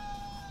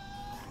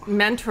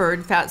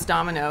mentored Fats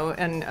Domino,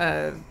 and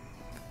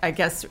I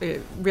guess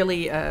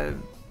really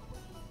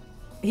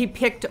he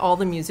picked all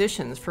the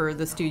musicians for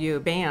the studio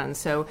band.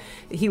 So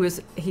he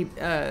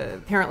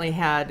apparently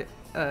had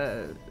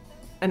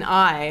an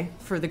eye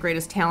for the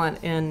greatest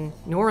talent in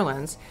New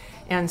Orleans,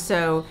 and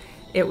so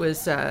it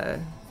was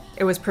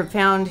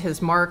profound,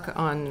 his mark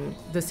on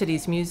the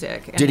city's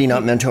music. And did he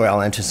not mentor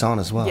Alain Toussaint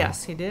as well?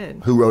 Yes, he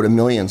did. Who wrote 1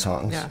 million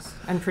songs. Yes,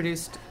 and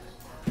produced.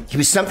 He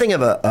was something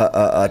of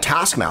a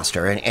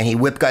taskmaster, and he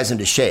whipped guys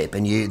into shape.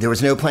 And there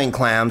was no playing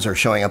clams or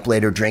showing up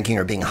later drinking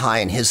or being high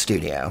in his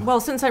studio. Well,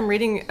 since I'm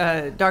reading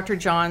Dr.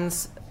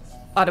 John's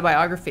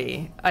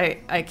autobiography,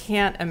 I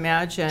can't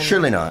imagine.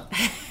 Surely not.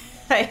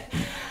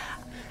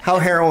 How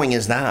harrowing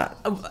is that?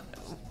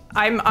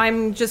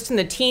 I'm just in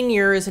the teen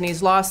years, and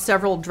he's lost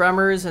several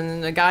drummers,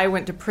 and the guy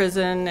went to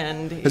prison.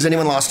 And has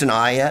anyone lost an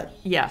eye yet?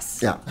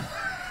 Yes. Yeah.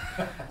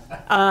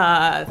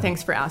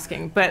 Thanks for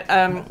asking, but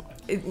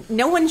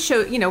no one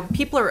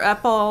people are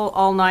up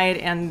all night,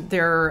 and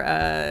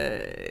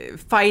they're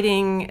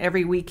fighting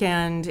every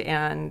weekend,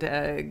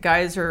 and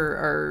guys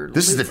are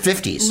this is the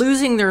 50s,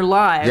 losing their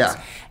lives. Yeah.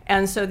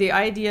 And so the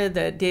idea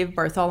that Dave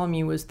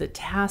Bartholomew was the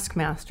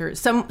taskmaster,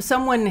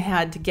 someone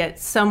had to get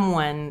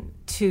someone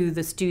to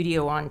the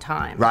studio on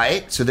time.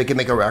 Right, so they could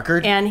make a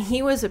record? And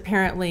he was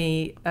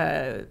apparently,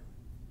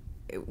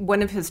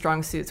 one of his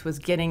strong suits was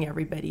getting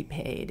everybody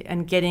paid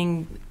and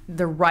getting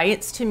the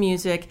rights to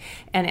music.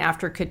 And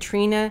after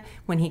Katrina,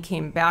 when he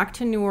came back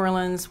to New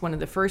Orleans, one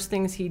of the first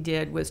things he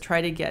did was try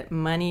to get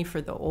money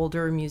for the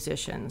older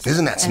musicians.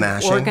 Isn't that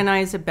smashing?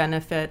 Organize a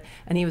benefit.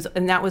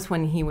 And that was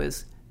when he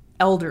was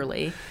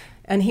elderly,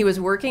 and he was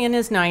working in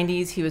his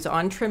 90s. He was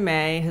on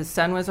Treme. His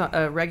son was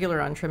a regular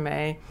on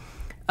Treme.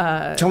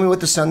 Tell me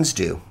what the Sons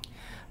do.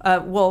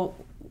 Well,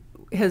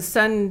 his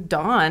son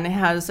Don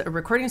has a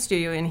recording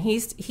studio, and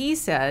he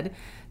said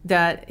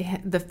that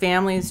the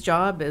family's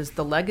job is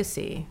the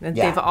legacy. That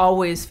they've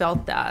always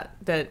felt that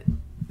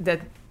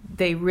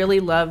they really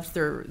loved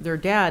their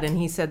dad, and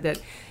he said that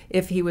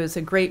if he was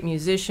a great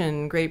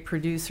musician, great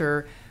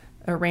producer,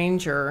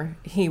 arranger,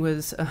 he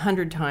was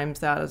 100 times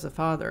that as a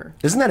father.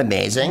 Isn't that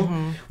amazing?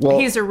 Mm-hmm. Well,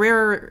 he's a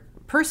rare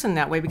person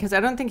that way, because I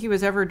don't think he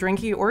was ever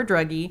drinky or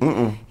druggy.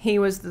 Mm-mm.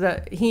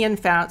 He and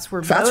Fats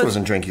were Fats both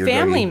wasn't drinky or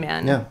family druggy.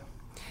 men. Yeah.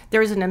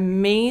 There was an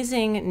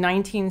amazing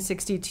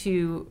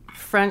 1962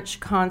 French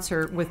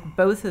concert with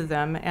both of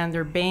them and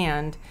their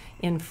band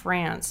in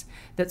France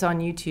that's on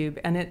YouTube,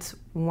 and it's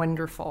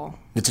wonderful.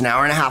 It's an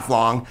hour and a half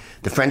long.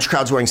 The French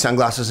crowd's wearing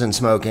sunglasses and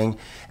smoking,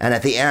 and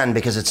at the end,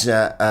 because it's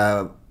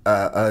a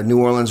New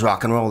Orleans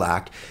rock and roll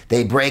act,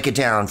 they break it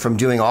down from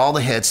doing all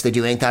the hits. They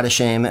do Ain't That a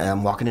Shame,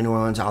 Walking to New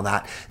Orleans, all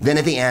that. Then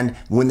at the end,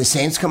 when the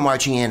Saints come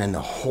marching in and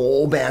the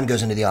whole band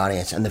goes into the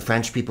audience, and the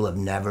French people have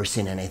never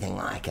seen anything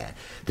like it.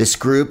 This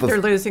group of... They're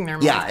losing their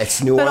minds. Yeah,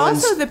 it's New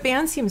Orleans. But also the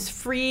band seems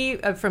free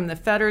from the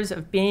fetters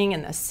of being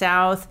in the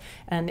South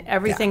and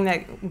everything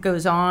that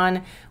goes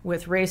on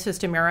with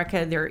racist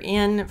America. They're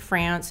in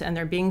France, and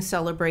they're being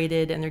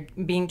celebrated, and they're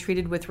being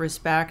treated with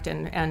respect,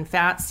 and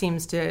Fats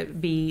seems to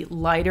be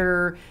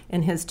lighter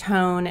in his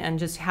tone, and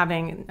just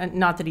having,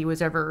 not that he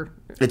was ever...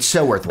 It's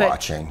so worth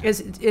watching.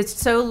 It's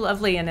so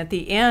lovely, and at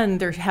the end,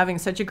 they're having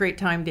such a great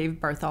time. Dave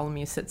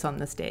Bartholomew sits on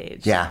the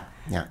stage. Yeah,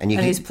 yeah. And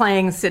he's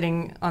playing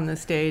sitting on the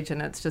stage,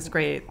 and it's just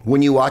great.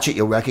 When you watch it,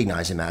 you'll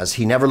recognize him as,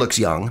 he never looks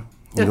young.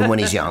 even when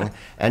he's young.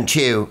 And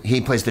 2,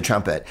 he plays the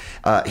trumpet.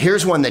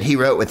 Here's one that he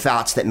wrote with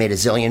Fats that made $1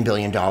 zillion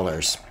billion.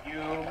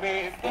 You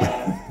made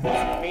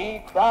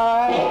me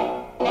cry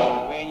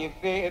when you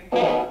said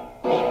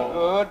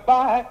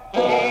goodbye.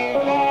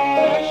 Ain't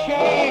that a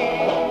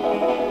shame?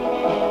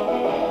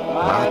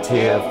 My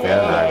tear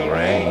felt like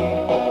rain.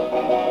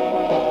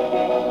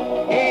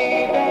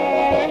 Ain't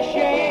that a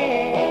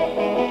shame?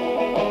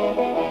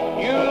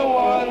 You're the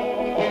one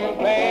to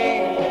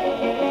blame.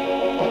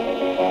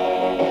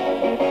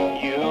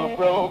 You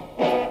broke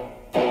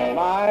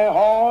my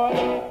heart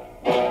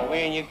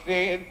when you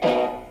said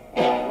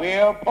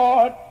we're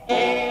apart.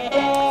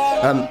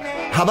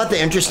 How about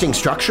the interesting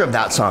structure of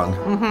that song?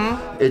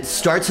 Mm-hmm. It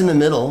starts in the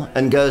middle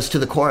and goes to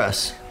the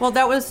chorus. Well,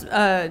 that was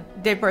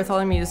Dave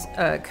Bartholomew's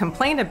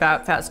complaint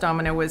about Fats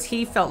Domino, was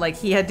he felt like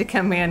he had to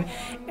come in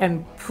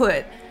and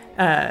put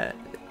a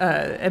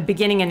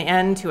beginning and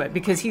end to it,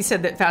 because he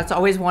said that Fats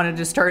always wanted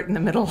to start in the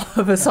middle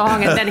of a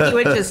song, and then he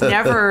would just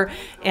never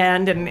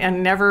end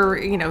and never,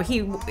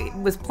 he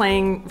was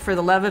playing for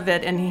the love of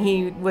it, and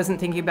he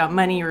wasn't thinking about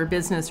money or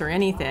business or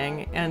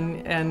anything,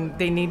 and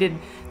they needed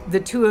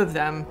the two of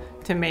them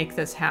to make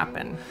this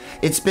happen.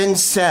 It's been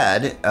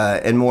said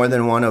in more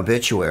than one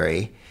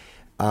obituary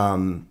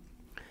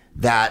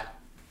that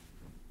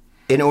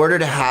in order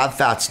to have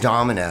Fats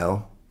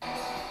Domino,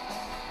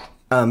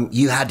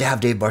 you had to have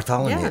Dave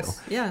Bartholomew.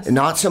 Yes.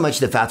 Not so much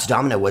that Fats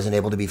Domino wasn't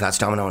able to be Fats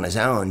Domino on his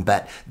own,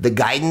 but the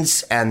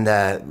guidance and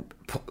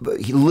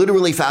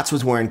literally Fats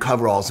was wearing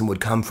coveralls and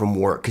would come from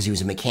work because he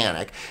was a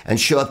mechanic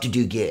and show up to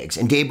do gigs.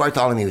 And Dave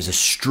Bartholomew was a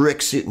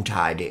strict suit and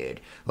tie dude.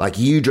 Like,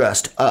 you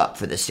dressed up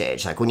for the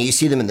stage. Like when you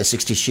see them in the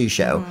 60s shoe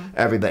show,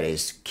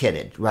 everybody's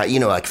kidded, right?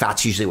 Like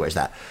Fats usually wears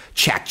that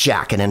check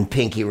jacket and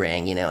pinky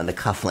ring, and the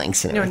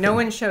cufflinks and everything. No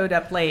one showed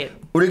up late.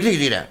 Or with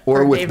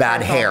Dave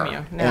bad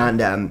hair. No.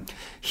 And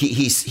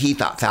he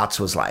thought Fats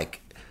was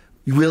like,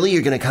 really,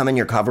 you're going to come in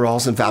your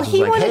coveralls? And Fats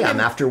was like, hey, I'm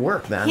after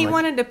work, man. He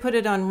wanted to put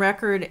it on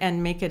record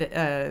and make it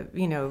a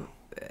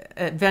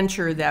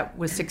venture that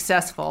was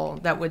successful,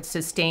 that would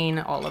sustain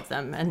all of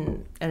them,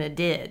 and it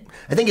did.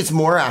 I think it's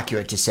more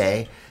accurate to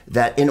say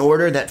that in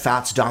order that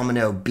Fats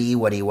Domino be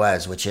what he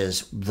was, which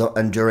is the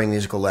enduring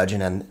musical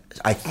legend and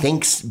I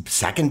think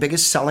second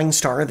biggest selling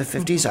star of the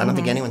 50s, I don't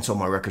think anyone sold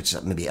more records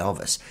except maybe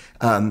Elvis.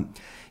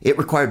 It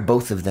required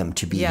both of them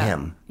to be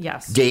him.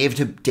 Yes. Dave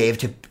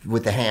to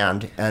with the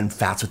hand and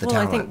Fats with the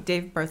talent. I think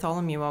Dave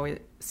Bartholomew always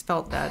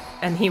felt that,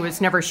 and he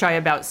was never shy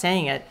about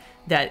saying it,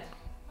 that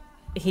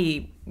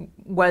he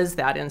was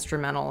that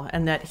instrumental,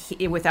 and that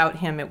without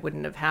him it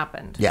wouldn't have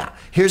happened. Yeah.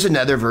 Here's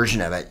another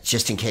version of it,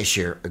 just in case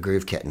you're a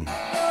groove kitten.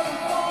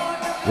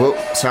 Whoa,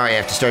 sorry, I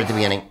have to start at the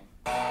beginning.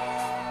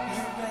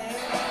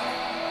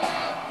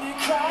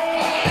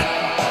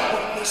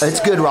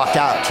 It's good rocked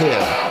out, too.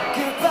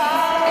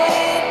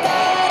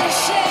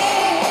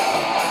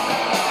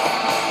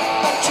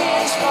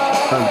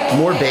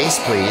 More bass,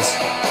 please.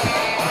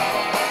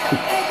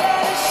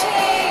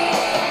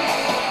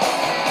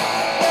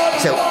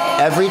 So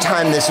every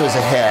time this was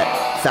a hit,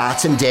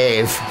 Fats and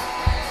Dave,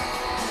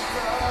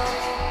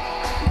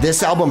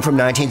 this album from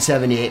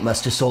 1978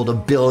 must have sold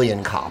 1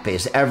 billion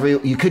copies.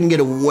 You couldn't get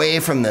away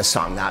from this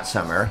song that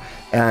summer.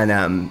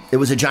 And it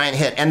was a giant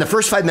hit. And the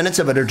first 5 minutes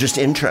of it are just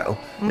intro.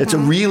 It's a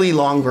really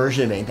long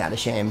version of Ain't That a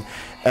Shame.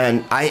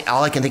 And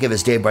all I can think of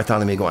is Dave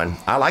Bartholomew going,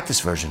 I like this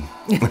version.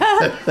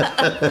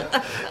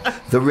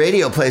 The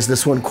radio plays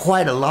this one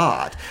quite a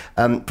lot.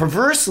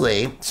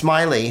 Perversely,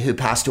 Smiley, who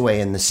passed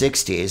away in the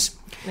 60s.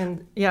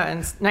 In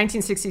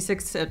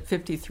 1966 at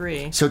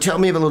 53. So tell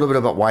me a little bit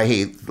about why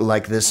he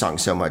liked this song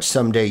so much,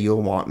 Someday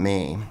You'll Want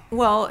Me.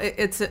 Well,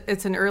 it's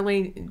an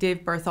early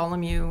Dave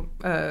Bartholomew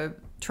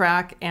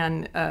track,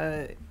 and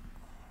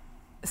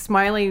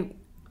Smiley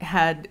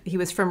he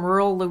was from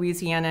rural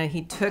Louisiana.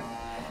 He took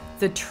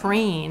the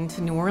train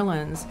to New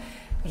Orleans.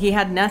 He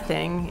had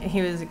nothing.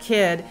 He was a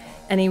kid,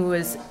 and he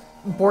was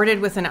boarded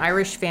with an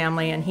Irish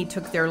family, and he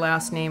took their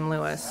last name,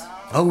 Lewis.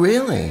 Oh,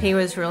 really? He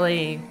was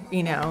really,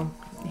 he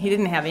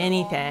didn't have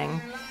anything.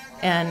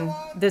 And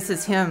this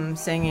is him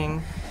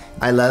singing.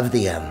 I love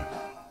the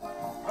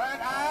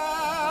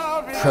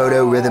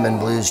proto rhythm and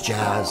blues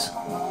jazz.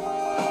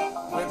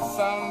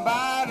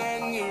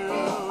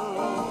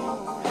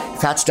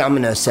 Fats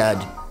Domino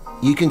said,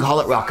 you can call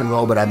it rock and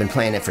roll, but I've been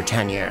playing it for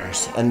 10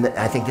 years. And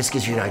I think this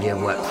gives you an idea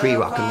of what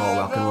pre-rock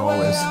and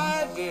roll is.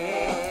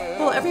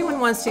 Well, everyone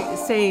wants to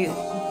say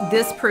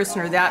this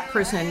person or that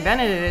person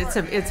invented it.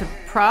 It's a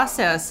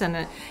process,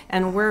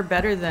 and we're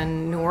better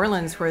than New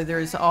Orleans, where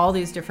there's all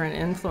these different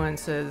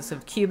influences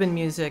of Cuban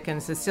music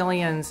and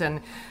Sicilians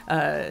and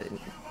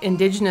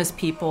indigenous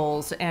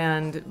peoples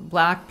and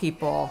black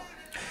people.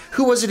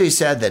 Who was it who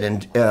said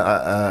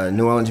that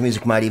New Orleans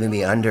music might even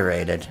be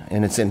underrated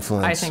in its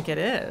influence? I think it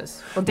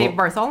is. Well, Dave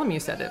Bartholomew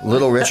said it.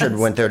 Little Richard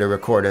went there to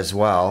record as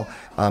well.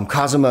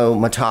 Cosimo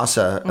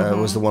Matassa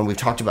was the one. We've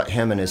talked about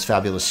him and his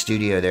fabulous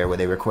studio there where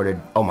they recorded,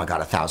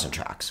 1,000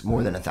 tracks,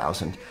 more than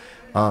 1,000.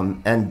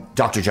 And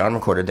Dr. John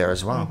recorded there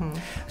as well.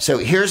 So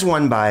here's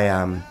one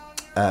by...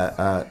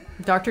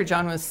 Dr.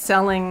 John was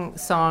selling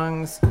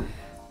songs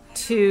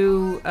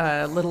to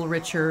Little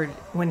Richard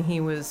when he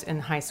was in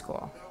high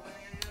school.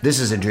 This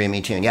is a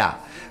dreamy tune, yeah.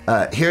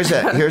 Here's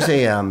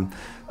a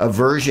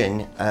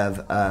version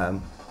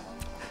of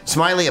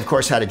Smiley, of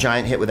course, had a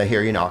giant hit with I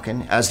Hear You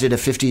Knockin', as did a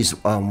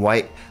 50s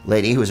white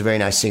lady who was a very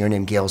nice singer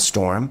named Gail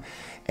Storm.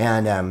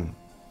 And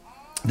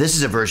this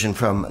is a version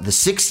from the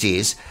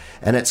 60s,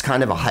 and it's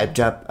kind of a hyped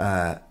up,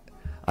 I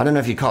don't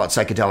know if you call it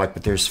psychedelic,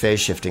 but there's phase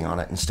shifting on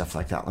it and stuff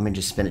like that. Let me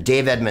just spin it.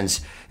 Dave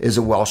Edmunds is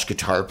a Welsh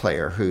guitar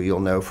player who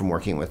you'll know from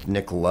working with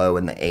Nick Lowe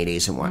in the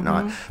 80s and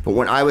whatnot. Mm-hmm. But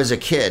when I was a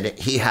kid,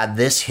 he had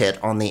this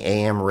hit on the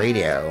AM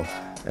radio,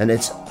 and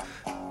it's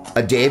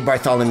a Dave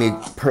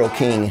Bartholomew Pearl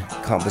King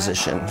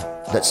composition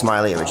that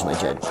Smiley originally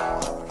did.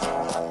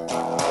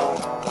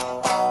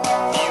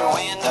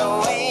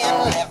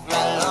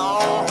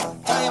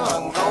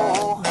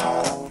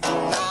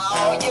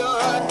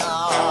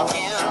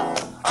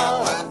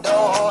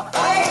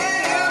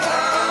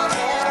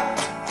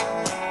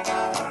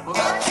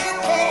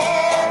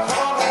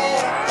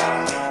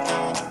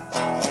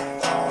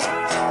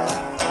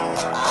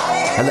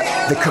 And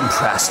the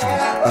compressed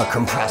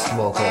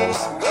vocals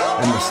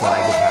and the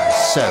slide guitar is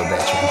so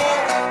bitchin'.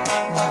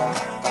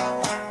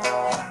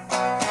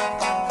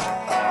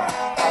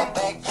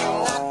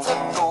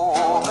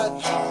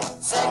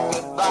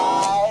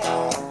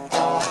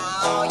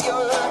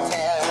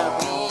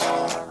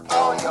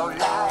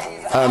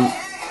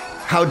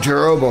 How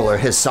durable are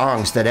his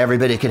songs that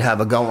everybody could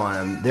have a go on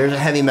them. There's a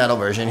heavy metal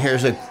version.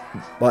 Here's I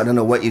don't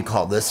know what you'd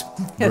call this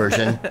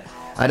version.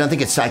 I don't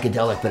think it's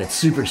psychedelic, but it's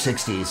super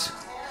 60s.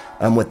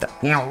 With the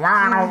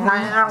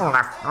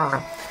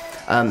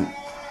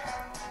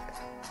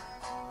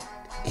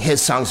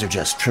his songs are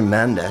just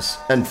tremendous.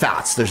 And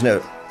Fats, by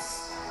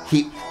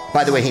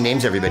the way, he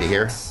names everybody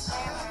here.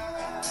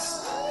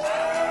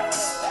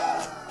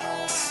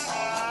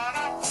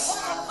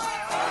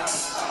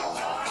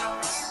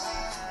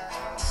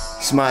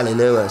 Smiley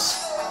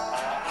Lewis.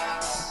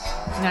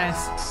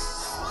 Nice.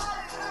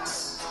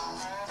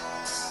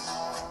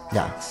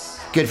 Yeah.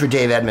 Good for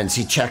Dave Edmunds.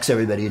 He checks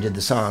everybody who did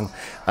the song.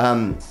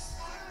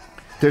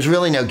 There's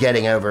really no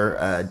getting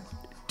over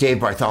Dave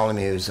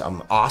Bartholomew's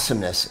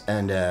awesomeness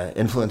and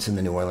influence in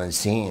the New Orleans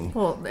scene.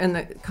 Well, and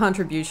the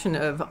contribution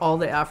of all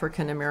the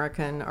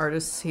African-American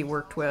artists he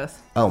worked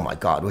with. Oh, my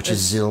God, which is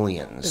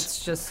zillions.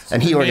 It's just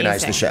And he amazing.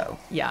 organized the show.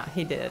 Yeah,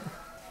 he did.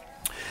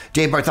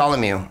 Dave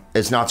Bartholomew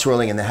is not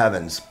swirling in the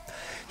heavens.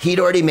 He'd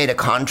already made a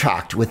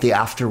contract with the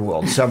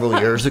Afterworld several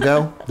years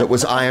ago that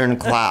was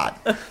ironclad.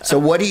 So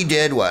what he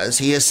did was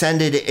he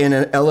ascended in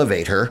an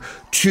elevator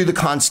to the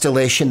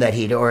constellation that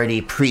he'd already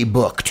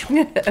pre-booked.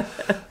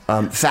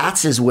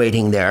 Fats is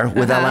waiting there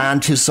with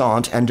Alain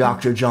Toussaint and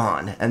Dr.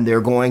 John, and they're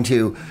going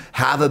to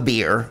have a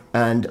beer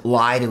and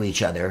lie to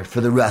each other for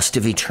the rest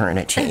of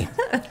eternity.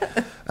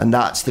 And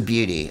that's the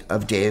beauty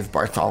of Dave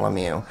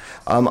Bartholomew.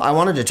 I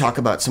wanted to talk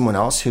about someone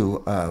else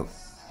who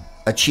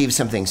achieved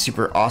something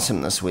super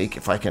awesome this week.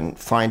 If I can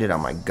find it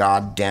on my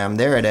goddamn,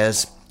 there it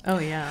is. Oh,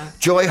 yeah.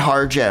 Joy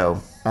Harjo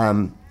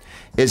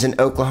is an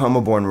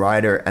Oklahoma-born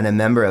writer and a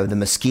member of the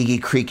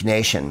Muskogee Creek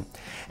Nation,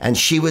 and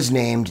she was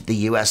named the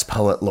U.S.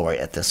 Poet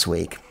Laureate this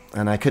week,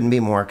 and I couldn't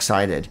be more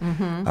excited.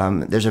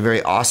 Mm-hmm. There's a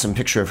very awesome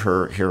picture of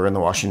her here in the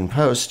Washington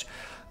Post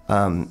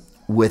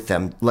with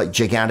them, like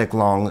gigantic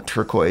long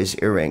turquoise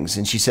earrings,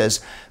 and she says,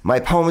 "My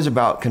poem is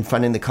about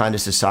confronting the kind of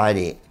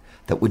society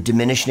that would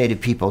diminish Native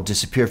people,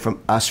 disappear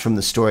from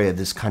the story of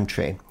this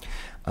country."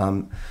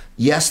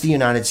 Yes, the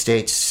United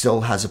States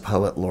still has a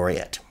poet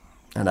laureate,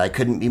 and I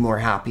couldn't be more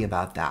happy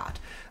about that.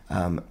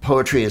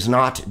 Poetry is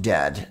not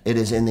dead. It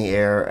is in the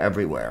air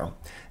everywhere.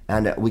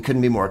 And we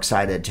couldn't be more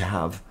excited to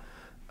have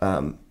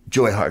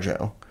Joy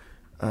Harjo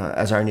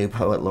as our new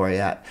poet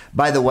laureate.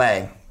 By the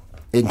way,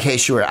 in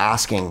case you were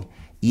asking,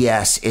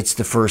 yes, it's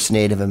the first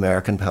Native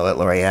American poet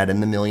laureate in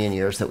the million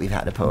years that we've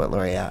had a poet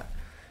laureate.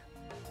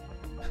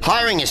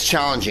 Hiring is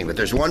challenging, but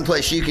there's one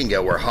place you can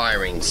go where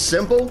hiring's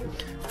simple,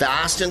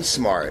 fast, and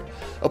smart.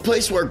 A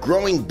place where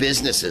growing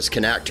businesses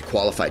connect to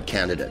qualified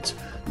candidates.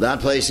 That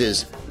place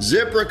is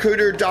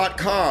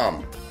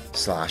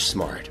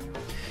ZipRecruiter.com/smart.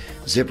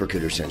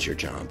 ZipRecruiter sends your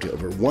job to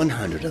over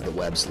 100 of the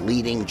web's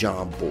leading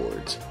job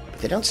boards.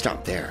 But they don't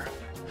stop there.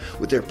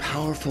 With their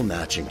powerful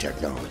matching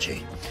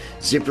technology,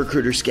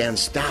 ZipRecruiter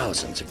scans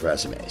thousands of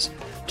resumes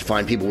to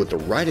find people with the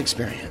right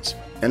experience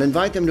and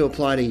invite them to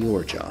apply to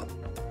your job.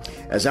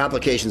 As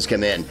applications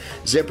come in,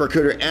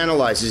 ZipRecruiter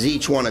analyzes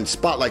each one and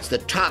spotlights the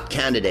top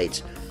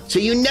candidates, so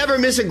you never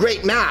miss a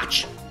great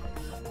match.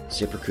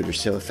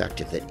 ZipRecruiter's so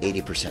effective that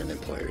 80% of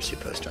employers who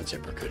post on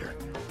ZipRecruiter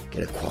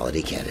get a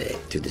quality candidate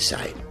through the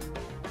site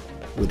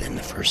within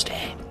the first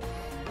day.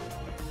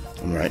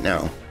 And right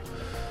now,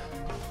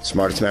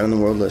 Smartest Man in the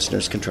World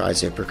listeners can try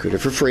ZipRecruiter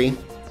for free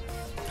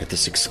at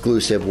this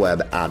exclusive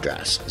web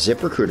address,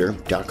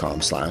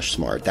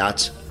 ZipRecruiter.com/smart.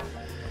 That's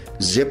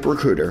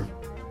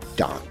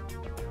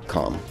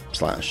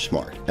ZipRecruiter.com/smart.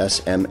 SMART.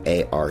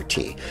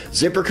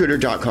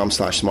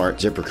 ZipRecruiter.com/smart.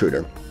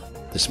 ZipRecruiter,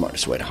 the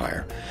smartest way to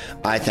hire.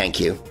 I thank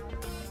you.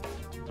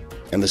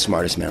 And the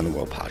Smartest Man in the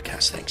World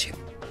podcast thanks you.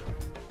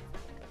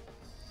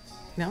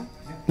 No?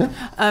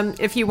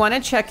 If you want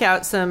to check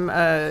out some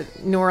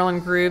New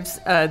Orleans grooves,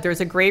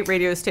 there's a great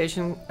radio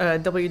station,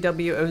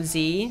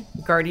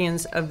 WWOZ,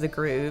 Guardians of the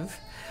Groove.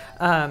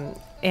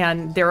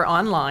 And they're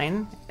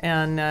online,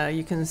 and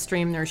you can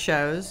stream their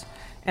shows.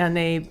 And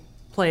they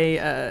play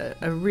a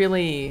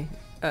really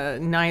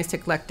nice,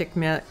 eclectic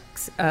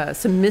mix,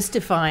 some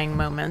mystifying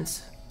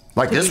moments.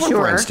 Like this one,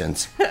 for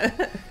instance.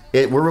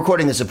 We're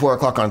recording this at 4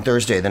 o'clock on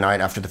Thursday, the night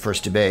after the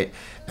first debate.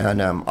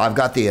 And I've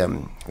got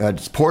the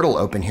portal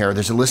open here.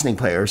 There's a listening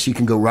player, so you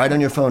can go right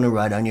on your phone or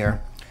right on your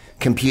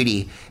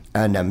computer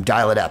and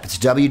dial it up. It's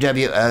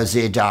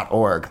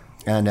wwoz.org.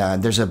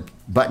 And there's a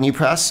button you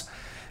press.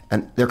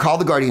 And they're called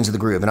the Guardians of the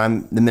Groove, and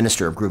I'm the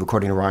minister of groove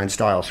according to Ryan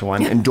Stiles, so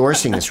I'm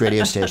endorsing this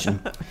radio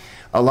station.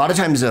 A lot of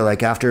times,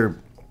 like after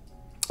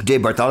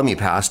Dave Bartholomew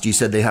passed, you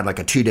said they had like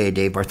a 2-day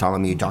Dave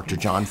Bartholomew Dr.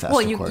 John Fest.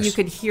 Well, of course. you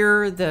could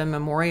hear the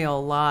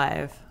memorial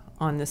live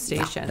on the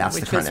station,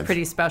 which was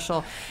pretty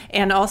special.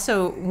 And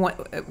also,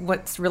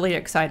 what's really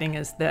exciting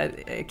is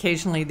that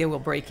occasionally they will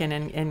break in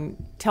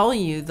and tell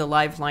you the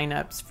live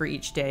lineups for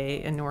each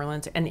day in New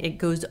Orleans, and it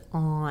goes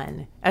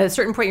on. At a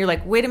certain point, you're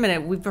like, wait a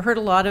minute, we've heard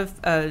a lot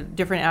of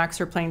different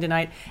acts are playing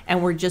tonight,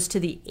 and we're just to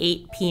the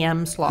 8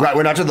 p.m. slot. Right,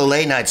 we're not to the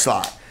late night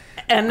slot.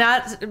 And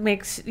that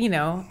makes,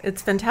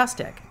 it's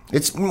fantastic.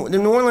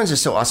 New Orleans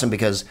is so awesome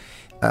because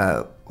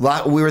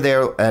we were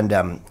there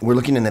and we're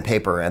looking in the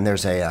paper, and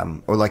there's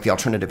or like the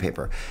alternative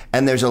paper,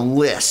 and there's a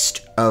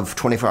list of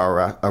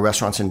 24-hour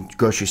restaurants and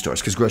grocery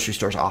stores, because grocery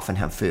stores often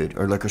have food,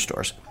 or liquor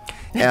stores.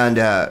 And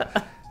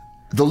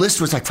the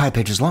list was like 5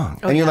 pages long.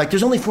 And you're like,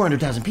 there's only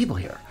 400,000 people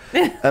here.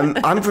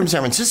 I'm from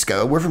San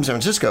Francisco. We're from San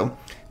Francisco.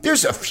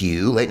 There's a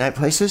few late night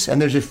places,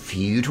 and there's a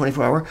few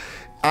 24-hour.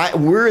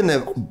 We're in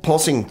the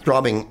pulsing,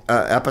 throbbing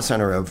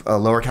epicenter of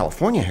Lower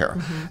California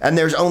here, and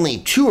there's only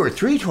 2 or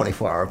 3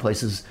 24-hour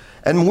places,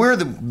 and we're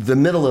the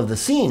middle of the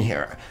scene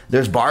here.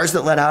 There's bars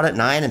that let out at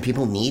 9, and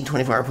people need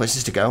 24-hour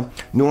places to go.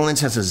 New Orleans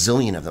has a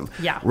zillion of them.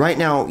 Yeah. Right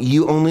now,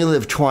 You Only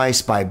Live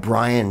Twice by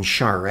Brian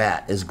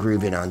Charette is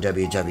grooving on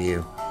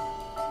WW.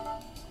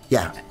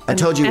 Yeah, I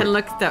told you. And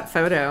look at that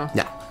photo.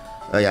 Yeah.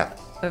 Oh, yeah.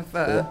 Of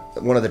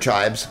one of the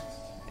tribes.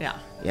 Yeah.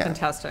 Yeah.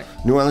 Fantastic.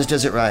 New Orleans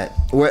does it right.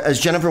 As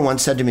Jennifer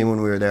once said to me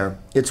when we were there,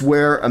 it's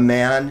where a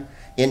man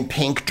in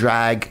pink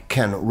drag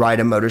can ride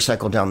a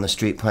motorcycle down the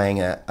street playing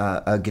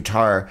a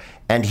guitar,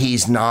 and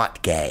he's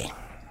not gay.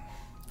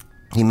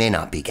 He may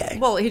not be gay.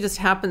 Well, he just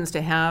happens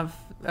to have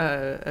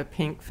a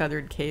pink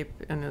feathered cape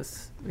in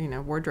his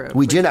wardrobe.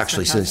 We did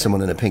actually see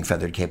someone in a pink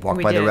feathered cape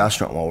walk by the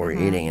restaurant while we were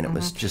eating, and it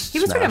was just He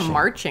was smashing. sort of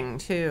marching,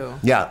 too.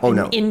 Yeah. Oh,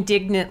 no.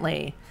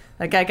 Indignantly.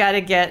 Like, I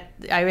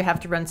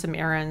have to run some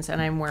errands,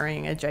 and I'm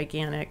wearing a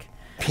gigantic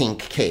pink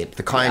cape,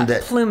 the kind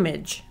that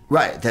plumage.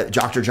 Right, that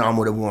Dr. John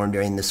would have worn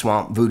during the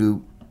swamp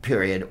voodoo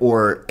period,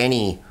 or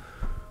any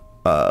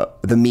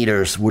the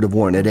meters would have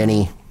worn at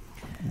any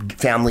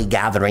family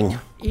gathering.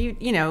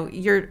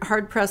 You're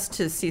hard pressed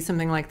to see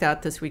something like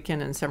that this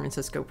weekend in San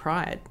Francisco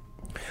Pride.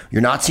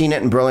 You're not seeing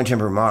it in Burlington,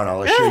 Vermont,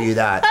 I'll assure you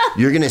that.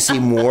 You're going to see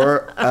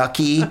more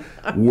ucky,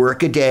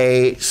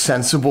 work-a-day,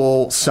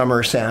 sensible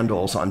summer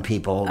sandals on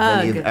people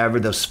than you've ever.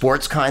 Those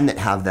sports kind that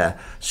have the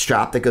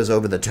strap that goes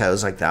over the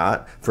toes like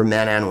that for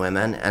men and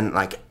women. And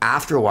like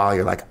after a while,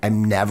 you're like,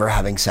 I'm never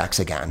having sex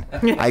again.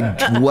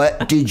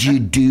 What did you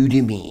do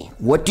to me?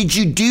 What did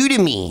you do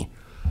to me?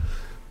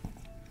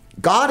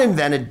 God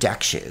invented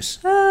deck shoes,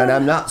 and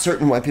I'm not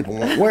certain why people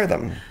won't wear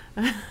them.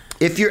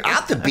 If you're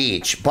at the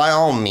beach, by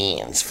all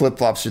means,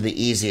 flip-flops are the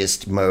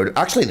easiest mode.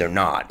 Actually, they're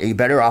not. You're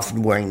better off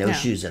wearing no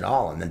shoes at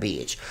all on the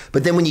beach.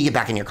 But then when you get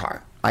back in your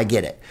car, I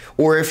get it.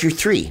 Or if you're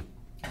 3.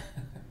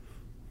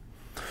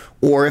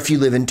 Or if you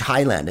live in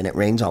Thailand and it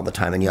rains all the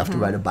time and you have to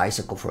ride a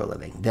bicycle for a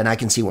living, then I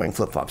can see wearing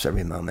flip-flops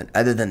every moment.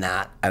 Other than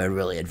that, I would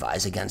really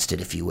advise against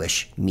it if you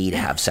wish me to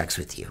have sex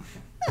with you.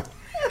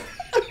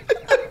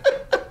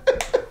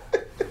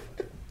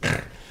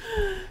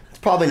 It's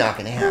probably not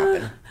going to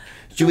happen.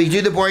 Should we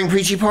do the boring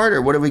preachy part,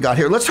 or what have we got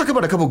here? Let's talk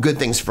about a couple good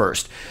things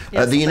first.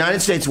 Yes, the United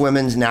States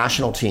women's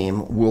national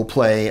team will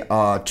play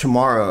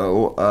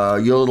tomorrow.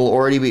 It'll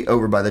already be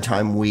over by the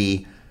time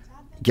we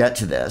get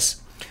to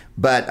this.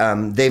 But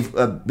they've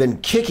been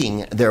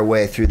kicking their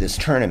way through this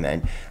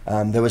tournament.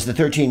 There was the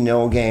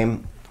 13-0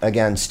 game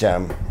against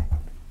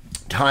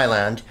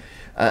Thailand.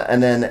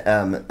 And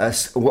then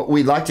what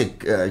we like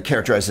to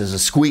characterize as a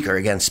squeaker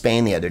against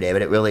Spain the other day,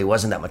 but it really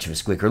wasn't that much of a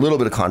squeaker. A little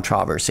bit of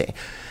controversy.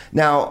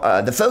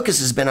 Now, the focus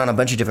has been on a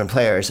bunch of different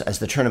players as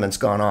the tournament's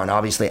gone on.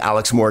 Obviously,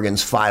 Alex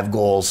Morgan's 5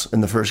 goals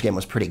in the first game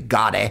was pretty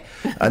gaudy.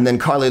 And then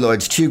Carly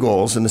Lloyd's 2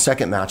 goals in the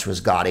second match was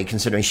gaudy,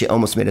 considering she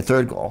almost made a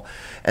 3rd goal.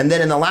 And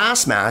then in the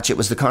last match, it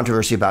was the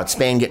controversy about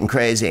Spain getting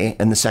crazy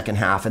in the second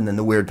half, and then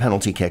the weird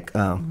penalty kick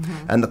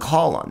and the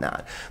call on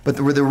that. But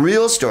the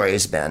real story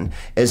has been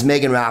is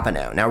Megan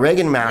Rapinoe. Now,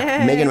 Megan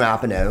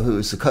Rapinoe,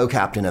 who's the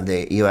co-captain of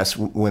the U.S.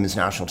 women's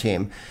national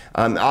team,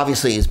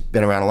 obviously has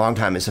been around a long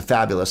time, is a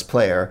fabulous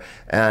player,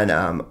 and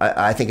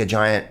I think a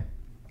giant,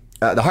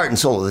 the heart and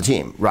soul of the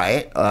team,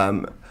 right?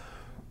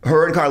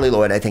 Her and Carly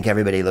Lloyd, I think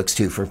everybody looks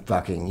to for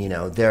fucking,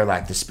 they're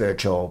like the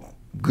spiritual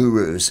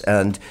gurus.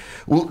 And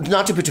well,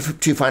 not to put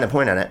too fine a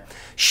point on it,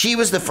 she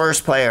was the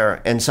first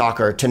player in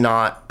soccer to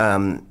not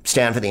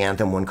stand for the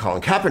anthem when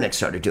Colin Kaepernick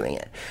started doing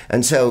it.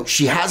 And so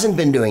she hasn't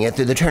been doing it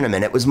through the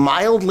tournament. It was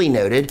mildly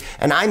noted,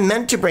 and I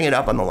meant to bring it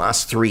up on the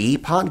last 3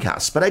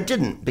 podcasts, but I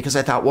didn't because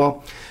I thought,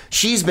 well,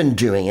 she's been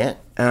doing it.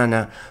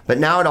 And but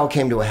now it all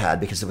came to a head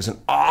because there was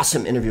an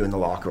awesome interview in the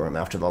locker room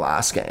after the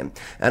last game.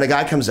 And a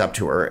guy comes up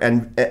to her,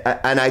 and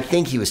I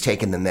think he was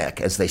taking the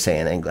mick, as they say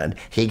in England.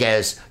 He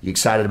goes, "You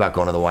excited about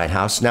going to the White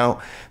House?"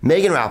 Now,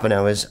 Megan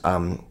Rapinoe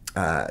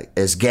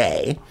is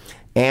gay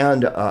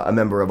and a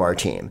member of our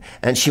team.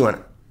 And she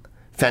went,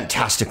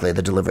 fantastically,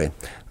 the delivery,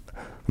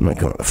 "I'm not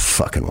going to the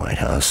fucking White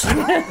House."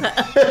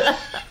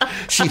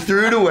 She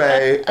threw it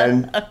away,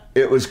 and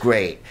it was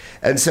great.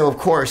 And so, of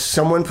course,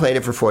 someone played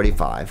it for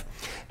 45.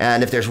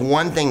 And if there's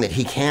one thing that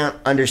he can't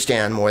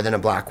understand more than a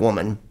black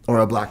woman or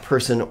a black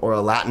person or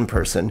a Latin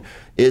person,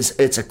 is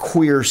it's a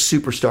queer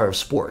superstar of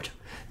sport.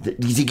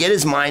 To get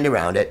his mind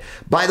around it.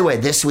 By the way,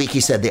 this week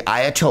he said the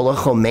Ayatollah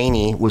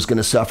Khomeini was going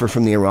to suffer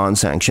from the Iran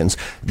sanctions.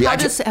 How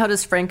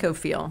does Franco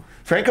feel?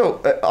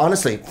 Franco,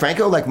 honestly,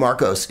 Franco, like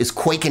Marcos, is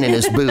quaking in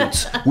his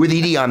boots with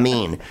Idi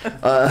Amin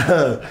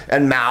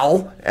and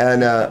Mao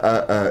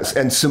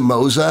and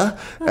Somoza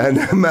and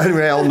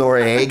Manuel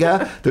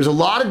Noriega. There's a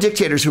lot of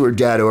dictators who are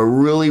dead who are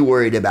really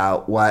worried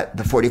about what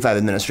the 45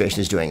 administration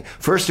is doing.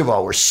 First of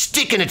all, we're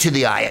sticking it to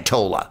the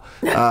Ayatollah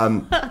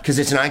because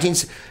it's 19...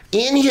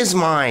 In his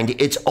mind,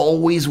 it's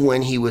always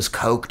when he was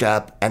coked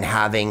up and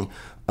having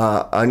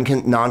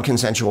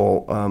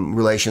non-consensual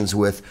relations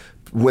with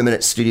women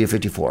at Studio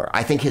 54.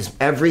 I think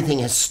everything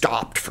has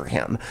stopped for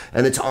him,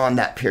 and it's on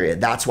that period.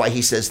 That's why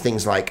he says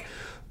things like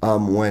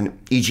when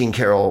E. Jean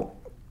Carroll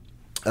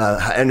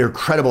and her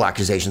credible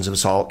accusations of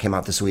assault came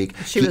out this week.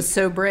 She was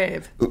so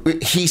brave.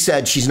 He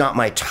said, "She's not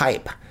my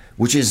type,"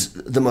 which is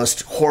the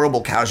most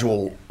horrible,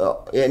 casual,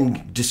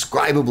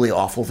 indescribably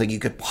awful thing you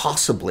could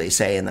possibly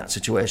say in that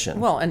situation.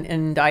 Well, and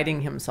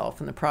indicting himself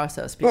in the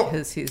process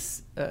because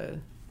he's...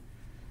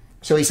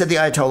 So he said the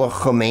Ayatollah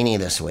Khomeini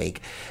this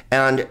week.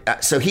 And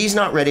so he's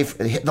not ready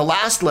for... The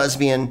last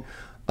lesbian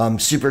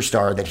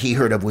superstar that he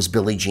heard of was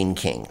Billie Jean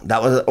King.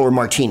 Or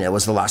Martina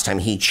was the last time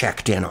he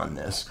checked in on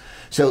this.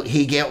 So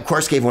he, of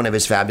course, gave one of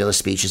his fabulous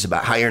speeches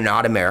about how you're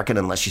not American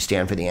unless you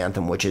stand for the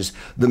anthem, which is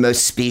the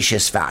most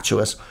specious,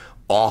 fatuous,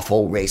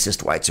 awful,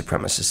 racist, white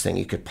supremacist thing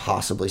you could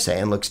possibly say,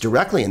 and looks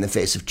directly in the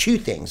face of 2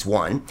 things.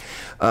 One,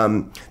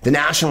 the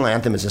national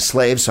anthem is a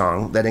slave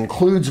song that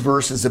includes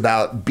verses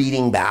about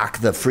beating back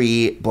the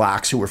free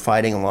blacks who were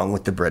fighting along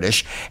with the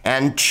British.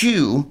 And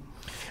 2,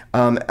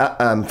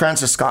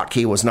 Francis Scott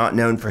Key was not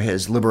known for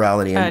his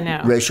liberality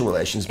and racial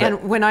relations. But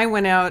and when I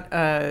went out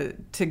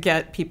to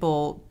get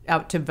people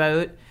out to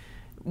vote,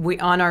 we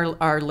on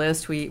our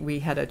list we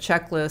had a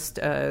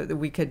checklist that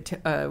we could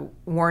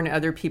warn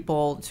other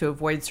people to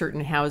avoid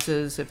certain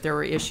houses if there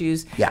were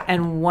issues. Yeah.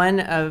 And one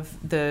of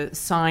the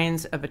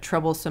signs of a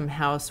troublesome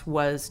house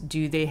was,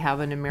 do they have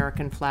an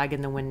American flag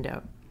in the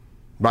window?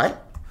 Right.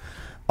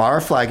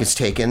 Our flag is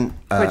taken.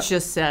 Which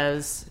just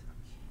says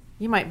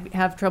you might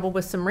have trouble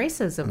with some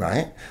racism.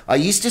 Right. I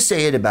used to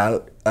say it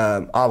about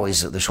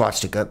always the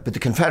swastika, but the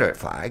Confederate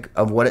flag,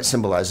 of what it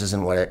symbolizes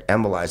and what it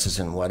embolizes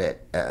and what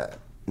it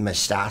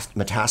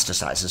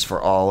metastasizes for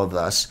all of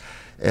us.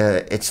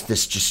 It's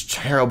this just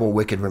terrible,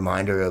 wicked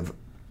reminder of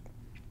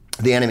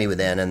the enemy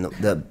within and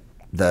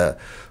the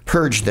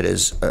purge that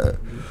is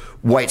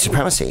white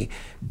supremacy.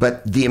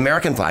 But the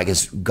American flag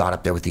has got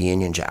up there with the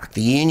Union Jack.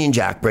 The Union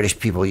Jack, British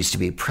people used to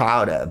be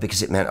proud of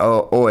because it meant,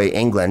 oh, oi,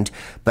 England.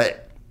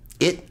 But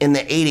in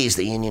the 80s,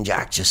 the Union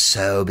Jack just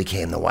so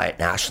became the white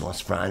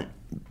nationalist front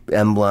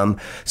emblem.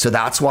 So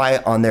that's why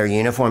on their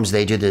uniforms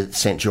they do the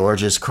St.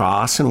 George's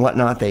cross and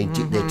whatnot. They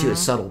do a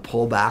subtle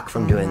pullback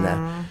from doing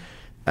the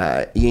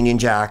Union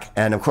Jack.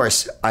 And of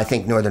course, I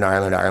think Northern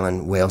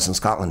Ireland, Wales, and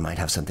Scotland might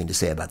have something to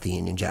say about the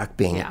Union Jack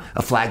being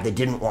a flag they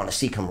didn't want to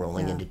see come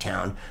rolling into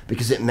town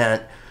because it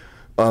meant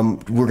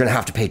we're going to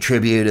have to pay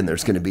tribute and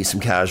there's going to be some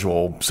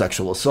casual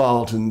sexual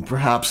assault and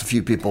perhaps a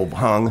few people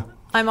hung.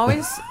 I'm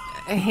always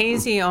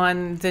hazy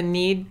on the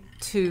need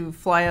to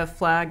fly a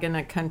flag in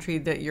a country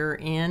that you're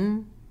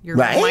in. You're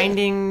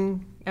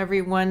reminding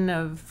everyone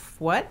of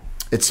what?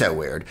 It's so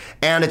weird.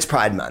 And it's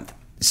Pride Month.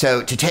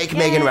 So to take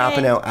Megan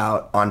Rapinoe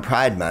out on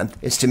Pride Month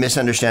is to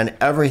misunderstand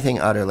everything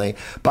utterly.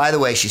 By the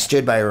way, she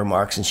stood by her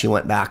remarks and she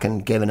went back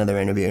and gave another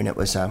interview, and it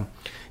was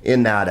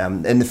in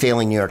the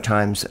failing New York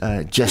Times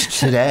just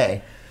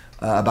today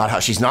about how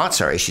she's not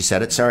sorry. She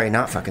said it, sorry,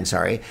 not fucking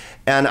sorry.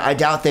 And I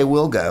doubt they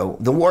will go.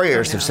 The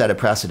Warriors have set a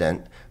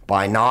precedent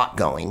by not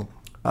going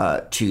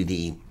to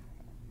the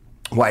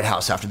White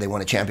House after they won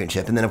a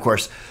championship. And then, of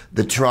course,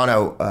 the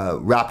Toronto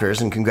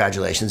Raptors, and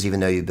congratulations, even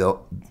though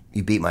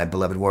you beat my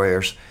beloved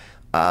Warriors.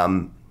 He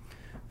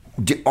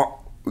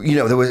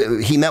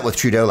met with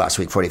Trudeau last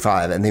week,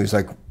 45, and he was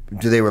like,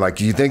 they were like,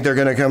 do you think they're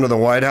going to come to the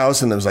White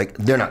House? And it was like,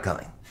 they're not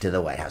coming to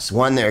the White House.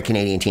 One, they're a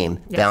Canadian team.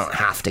 Yes. They don't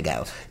have to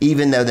go,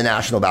 even though the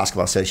National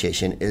Basketball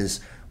Association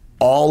is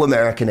all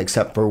American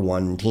except for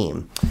one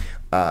team.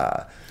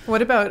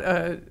 What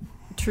about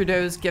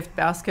Trudeau's gift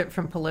basket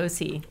from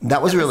Pelosi.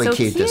 That was really so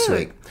cute this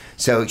week.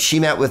 So she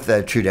met with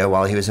Trudeau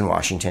while he was in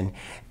Washington,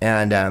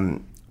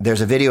 and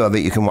there's a video of it.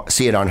 You can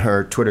see it on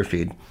her Twitter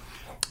feed.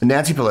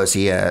 Nancy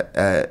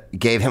Pelosi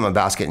gave him a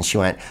basket, and she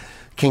went,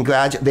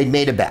 they'd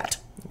made a bet.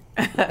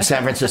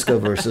 San Francisco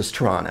versus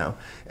Toronto.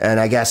 And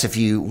I guess if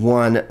you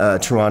won,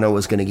 Toronto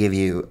was going to give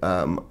you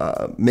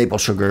maple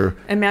sugar.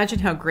 Imagine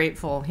how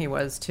grateful he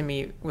was to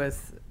meet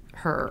with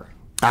her.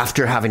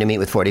 After having to meet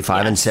with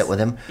 45 and sit with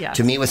him,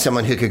 to meet with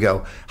someone who could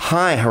go,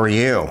 hi, how are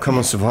you?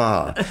 Comment ça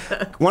va?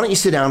 Why don't you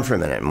sit down for a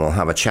minute and we'll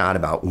have a chat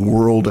about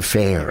world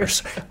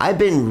affairs. I've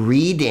been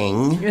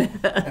reading.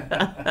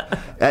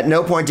 At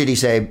no point did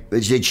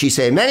she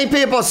say, many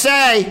people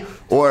say,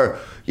 or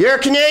you're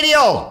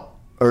Canadian.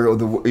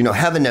 Or,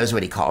 heaven knows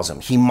what he calls him.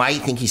 He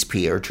might think he's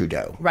Pierre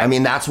Trudeau. Right. I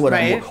mean, that's what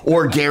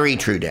or Gary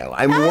Trudeau.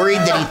 I'm worried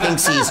that he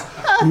thinks he's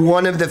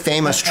one of the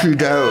famous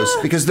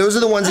Trudeaus because those are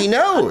the ones he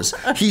knows.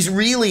 He's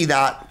really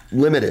that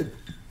limited.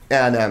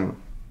 And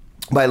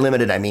by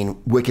limited, I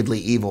mean wickedly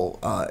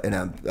evil in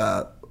an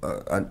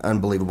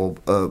unbelievable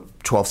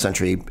 12th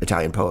century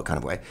Italian poet kind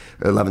of way,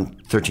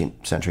 11th,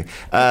 13th century.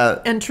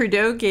 And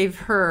Trudeau gave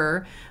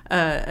her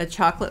a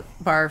chocolate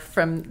bar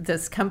from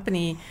this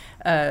company,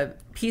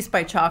 Peace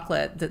by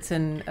Chocolate, that's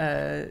in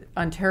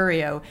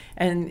Ontario,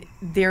 and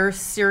they're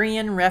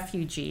Syrian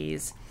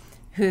refugees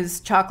whose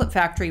chocolate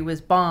factory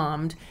was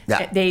bombed.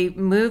 Yeah. They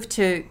moved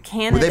to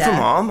Canada. Were they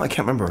from I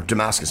can't remember.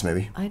 Damascus,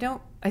 maybe.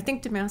 I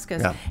think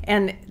Damascus. Yeah.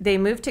 And they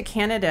moved to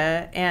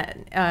Canada,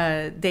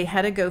 and they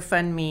had a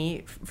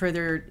GoFundMe for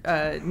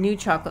their new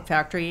chocolate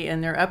factory,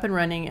 and they're up and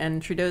running,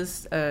 and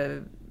Trudeau's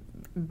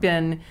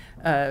been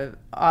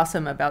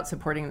awesome about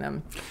supporting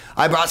them.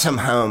 I brought some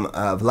home.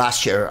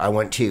 Last year, I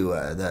went to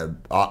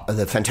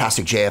the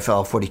fantastic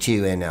JFL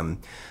 42 in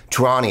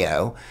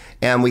Toronto,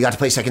 and we got to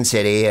play Second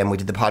City, and we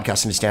did the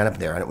podcast and stand up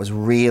there, and it was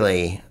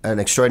really an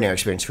extraordinary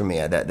experience for me.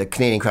 The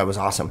Canadian crowd was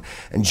awesome.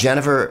 And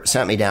Jennifer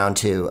sent me down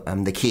to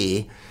the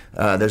Quay.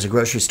 There's a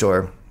grocery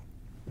store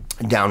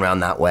down around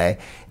that way.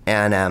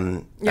 And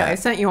I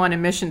sent you on a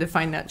mission to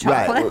find that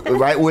chocolate.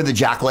 Right where the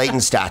Jack Layton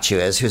statue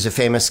is, who's a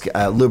famous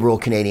liberal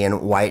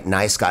Canadian white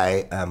nice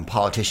guy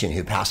politician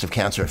who passed of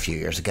cancer a few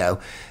years ago.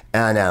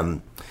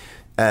 And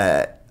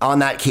on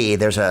that quay,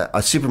 there's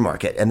a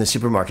supermarket, and the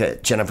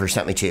supermarket Jennifer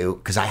sent me to,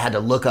 because I had to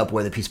look up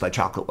where the Peace by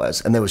Chocolate was,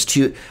 and there was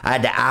two. I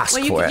had to ask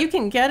for it. You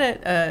can get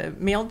it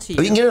mailed to you.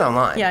 Oh, you can get it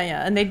online.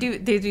 Yeah, and they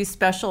do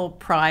special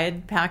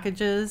Pride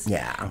packages.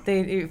 Yeah,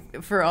 they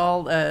do for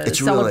all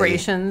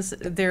celebrations.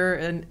 Really,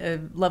 they're a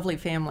lovely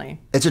family.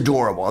 It's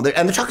adorable, and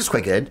the chocolate's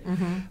quite good.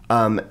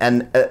 Mm-hmm.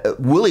 And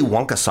Willy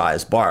Wonka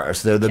sized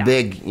bars. They're the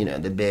big,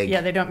 the big.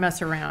 Yeah, they don't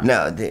mess around.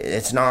 No,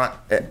 it's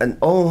not.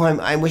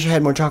 I wish I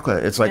had more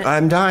chocolate. It's like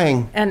I'm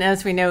dying. And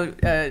as we know,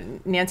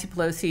 Nancy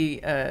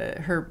Pelosi,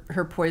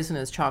 her poison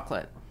is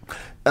chocolate.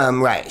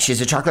 Right. She's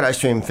a chocolate ice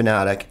cream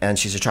fanatic, and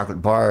she's a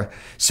chocolate bar.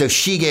 So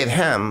she gave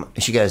him,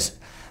 she goes,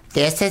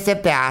 this is a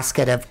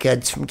basket of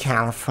goods from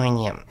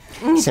California.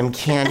 Some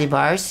candy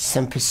bars,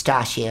 some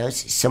pistachios,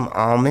 some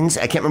almonds.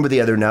 I can't remember what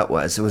the other nut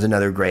was. It was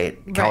another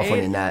great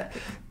California nut.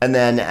 And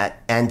then,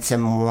 and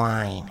some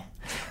wine.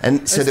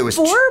 And so there was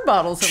 4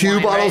 bottles of two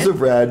wine, bottles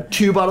of red,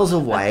 2 bottles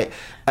of white.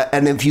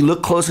 And if you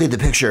look closely at the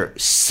picture,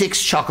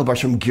 6 chocolate bars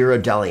from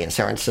Ghirardelli in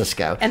San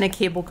Francisco. And a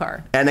cable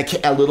car. And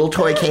a little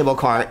toy cable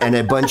car and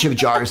a bunch of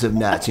jars of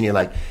nuts. And you're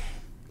like,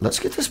 let's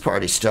get this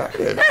party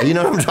started. You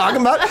know what I'm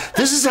talking about?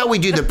 This is how we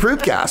do the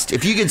Proopcast.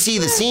 If you could see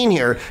the scene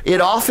here, it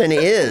often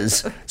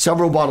is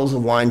several bottles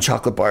of wine,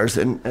 chocolate bars,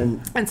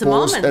 and some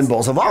almonds. And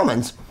bowls of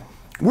almonds.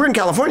 We're in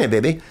California,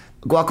 baby.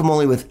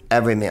 Guacamole with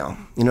every meal.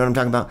 You know what I'm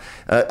talking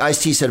about?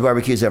 Iced tea said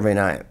barbecues every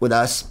night. With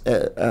us,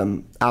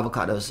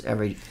 avocados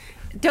every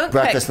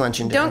breakfast, lunch,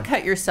 and dinner. Don't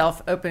cut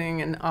yourself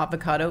opening an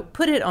avocado.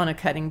 Put it on a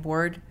cutting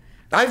board.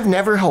 I've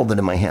never held it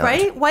in my hand.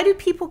 Right? Why do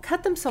people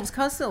cut themselves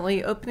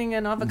constantly opening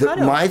an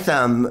avocado? My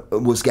thumb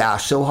was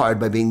gashed so hard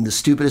by being the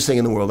stupidest thing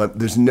in the world.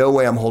 There's no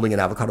way I'm holding an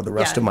avocado the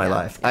rest of my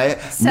life.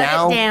 Set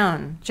it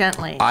down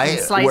gently. I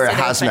wear a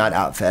hazmat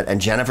outfit,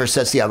 and Jennifer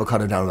sets the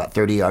avocado down about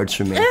 30 yards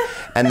from me.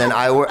 And then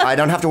I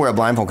don't have to wear a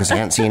blindfold because I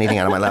can't see anything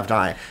out of my left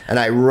eye. And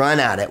I run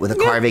at it with a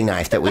carving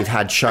knife that we've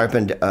had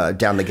sharpened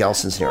down the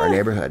Gelsons near our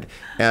neighborhood.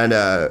 And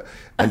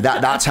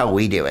that's how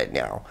we do it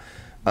now.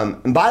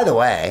 And by the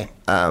way,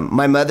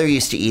 my mother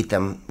used to eat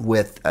them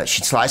with,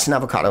 she'd slice an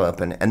avocado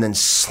open and then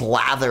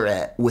slather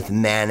it with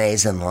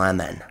mayonnaise and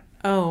lemon.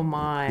 Oh,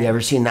 my. You ever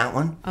seen that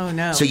one? Oh,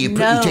 no. So you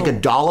take a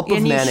dollop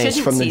of mayonnaise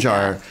from the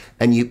jar,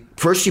 and you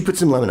put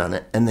some lemon on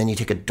it, and then you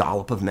take a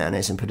dollop of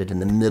mayonnaise and put it in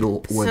the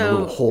middle where the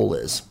little hole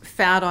is.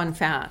 Fat on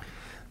fat.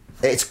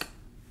 It's...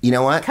 You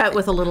know what? Cut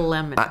with a little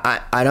lemon.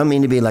 I don't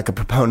mean to be like a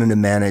proponent of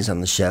mayonnaise on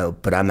the show,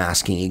 but I'm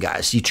asking you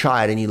guys. You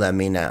try it and you let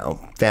me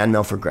know.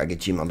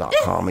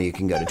 fanmailforgreg@gmail.com, or you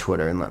can go to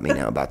Twitter and let me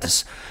know about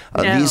this.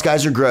 No. These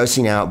guys are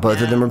grossing out. Both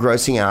of them are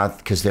grossing out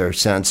because they're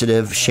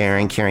sensitive,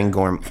 sharing, caring,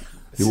 gourmet.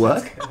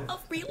 What?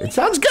 Oh, really? It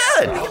sounds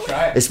good.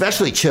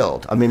 Especially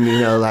chilled. I mean,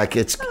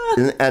 it's...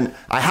 And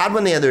I had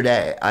one the other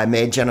day. I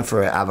made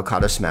Jennifer an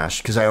avocado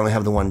smash because I only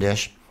have the one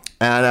dish.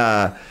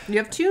 And You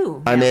have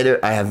two. I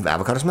have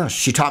avocado smash.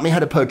 She taught me how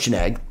to poach an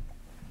egg,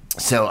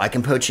 so I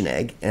can poach an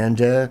egg.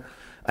 And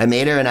I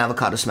made her an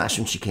avocado smash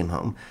when she came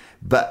home.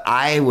 But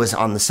I was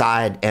on the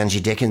side, Burt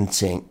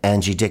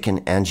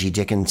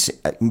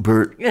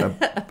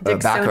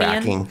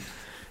Bacharaching,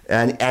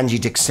 and Angie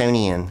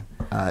Dixonian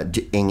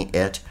ing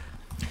it.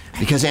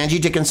 Because Angie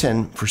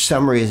Dickinson, for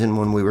some reason,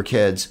 when we were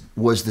kids,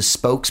 was the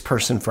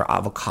spokesperson for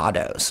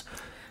avocados.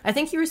 I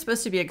think you were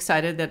supposed to be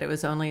excited that it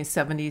was only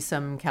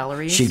 70-some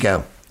calories. She'd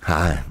go,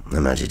 "Hi,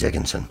 I'm Angie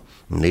Dickinson,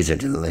 and these are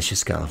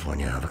delicious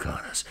California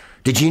avocados.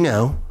 Did you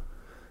know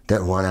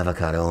that one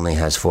avocado only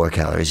has 4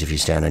 calories if you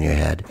stand on your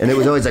head?" And it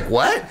was always like,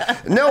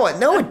 "What? No,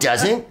 it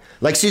doesn't."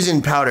 Like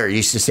Susan Powder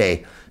used to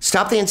say,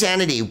 "Stop the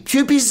insanity.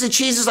 2 pieces of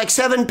cheese is like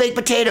 7 baked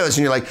potatoes."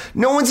 And you're like,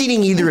 no one's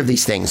eating either of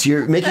these things.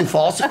 You're making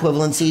false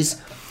equivalencies.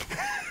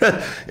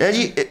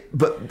 It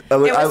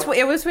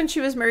was when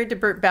she was married to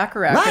Burt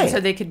Bacharach, right. And so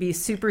they could be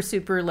super,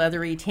 super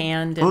leathery,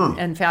 tanned,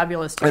 and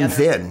fabulous together. And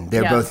thin.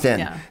 They're both thin.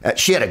 Yeah.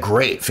 She had a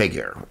great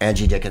figure,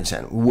 Angie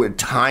Dickinson. With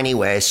tiny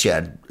waist, she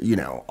had,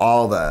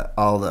 all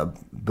the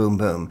boom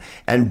boom.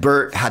 And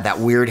Burt had that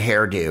weird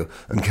hairdo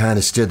and kind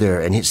of stood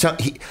there. And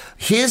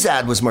his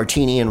ad was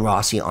Martini and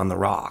Rossi on the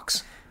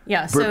rocks.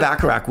 Yeah, Burt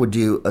Bacharach would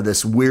do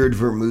this weird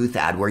vermouth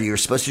ad where you're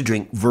supposed to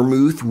drink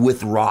vermouth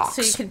with rocks.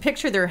 So you could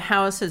picture their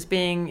house as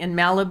being in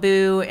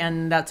Malibu,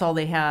 and that's all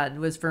they had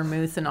was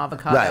vermouth and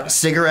avocado. Right,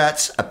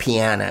 cigarettes, a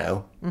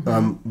piano,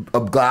 a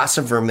glass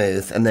of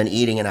vermouth, and then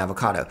eating an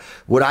avocado.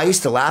 What I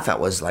used to laugh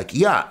at was like,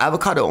 yeah,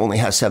 avocado only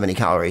has 70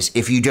 calories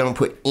if you don't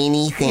put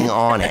anything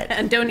on it.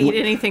 And don't eat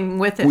anything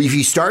with it. If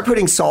you start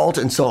putting salt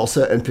and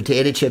salsa and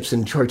potato chips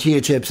and tortilla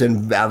chips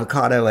and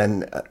avocado,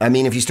 and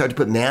if you start to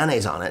put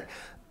mayonnaise on it,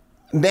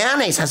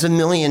 mayonnaise has 1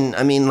 million,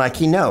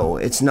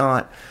 it's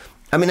not,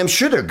 I'm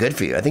sure they're good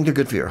for you. I think they're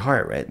good for your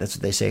heart, right? That's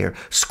what they say here.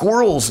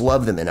 Squirrels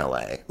love them in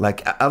LA.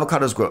 Like,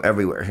 avocados grow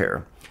everywhere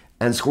here.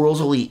 And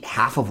squirrels will eat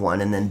half of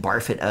one and then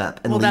barf it up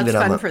and leave it on. Well,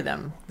 that's fun for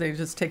them. They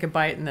just take a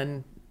bite and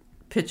then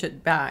pitch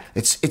it back.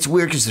 It's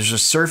weird because there's a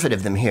surfeit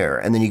of them here.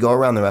 And then you go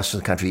around the rest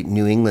of the country,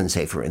 New England,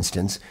 say, for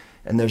instance,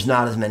 and there's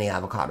not as many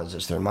avocados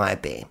as there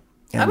might be.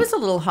 I was a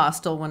little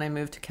hostile when I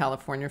moved to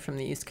California from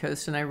the East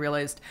Coast, and I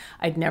realized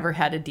I'd never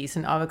had a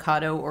decent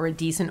avocado or a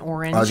decent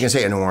orange. I was going to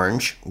say an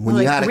orange. When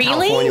you had a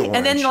California orange.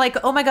 And then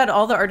oh my God,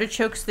 all the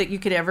artichokes that you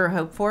could ever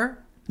hope for?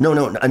 No,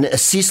 a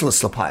ceaseless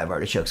supply of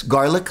artichokes.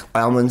 Garlic,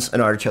 almonds, and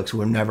artichokes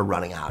were never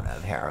running out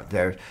of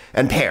here.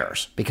 And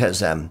pears, because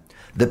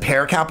the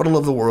pear capital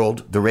of the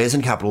world, the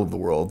raisin capital of the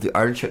world, the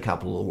artichoke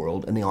capital of the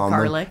world, and the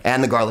almond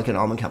and the garlic and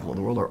almond capital of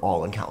the world are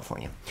all in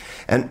California.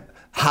 And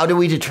how do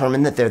we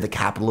determine that they're the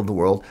capital of the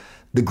world?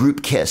 The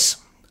group kiss.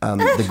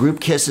 The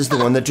group kiss is the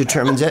one that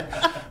determines it.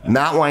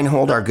 Matt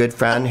Weinhold, our good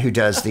friend who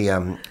does the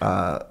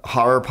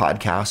horror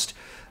podcast,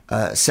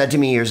 said to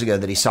me years ago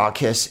that he saw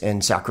Kiss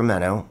in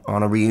Sacramento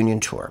on a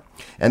reunion tour.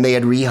 And they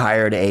had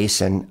rehired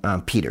Ace and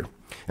Peter.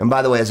 And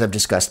by the way, as I've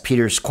discussed,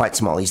 Peter's quite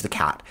small. He's the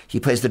cat.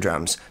 He plays the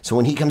drums. So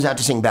when he comes out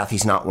to sing Beth,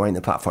 he's not wearing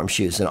the platform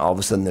shoes. And all of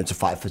a sudden, there's a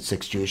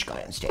 5'6" Jewish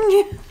guy on stage.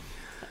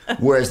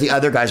 Whereas the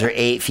other guys are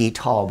 8 feet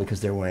tall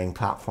because they're wearing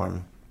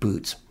platform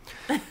boots.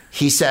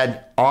 He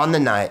said, on the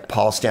night,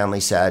 Paul Stanley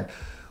said,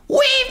 we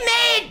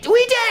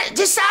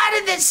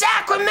decided that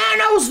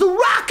Sacramento's the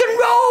rock and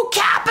roll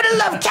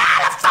capital of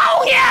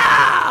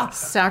California.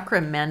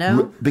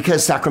 Sacramento?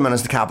 Because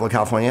Sacramento's the capital of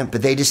California,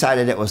 but they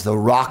decided it was the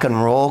rock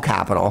and roll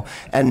capital.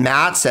 And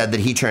Matt said that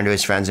he turned to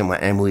his friends and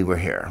went, and we were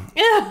here.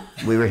 Yeah.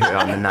 We were here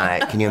on the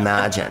night. Can you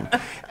imagine?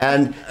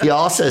 And he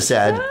also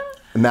said,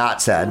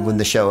 Matt said when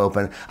the show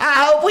opened,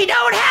 I hope we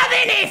don't have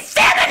any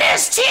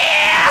feminists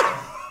here.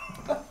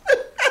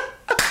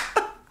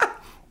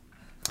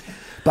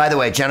 By the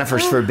way,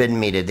 Jennifer's forbidden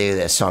me to do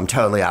this, so I'm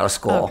totally out of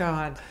school. Oh,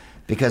 God.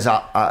 Because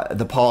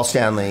the Paul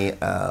Stanley,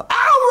 all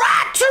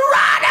right,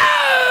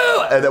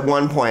 Toronto! At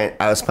one point,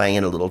 I was playing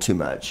it a little too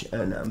much.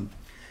 And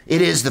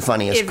it is the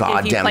funniest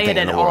goddamn thing in the world. If you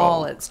play it at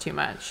all, it's too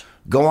much.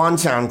 Go on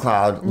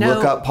SoundCloud,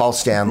 look up Paul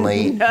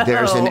Stanley. No.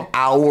 There's an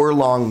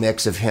hour-long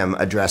mix of him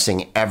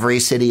addressing every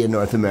city in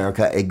North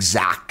America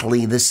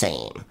exactly the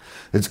same.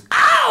 It's,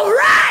 all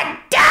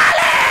right,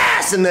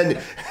 Dallas! And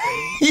then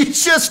you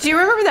just... Do you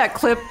remember that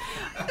clip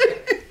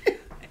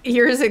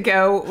years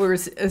ago where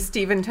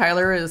Steven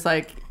Tyler is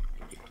like,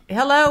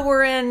 hello,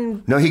 we're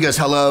in... No, he goes,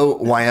 hello,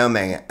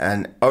 Wyoming.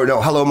 And, oh,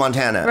 no, hello,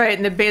 Montana. Right,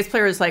 and the bass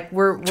player is like,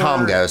 we're...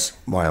 Tom goes,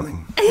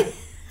 Wyoming.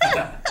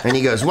 And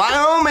he goes,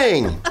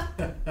 Wyoming!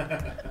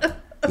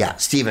 Yeah,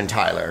 Steven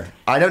Tyler.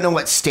 I don't know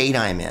what state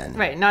I'm in.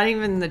 Right, not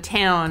even the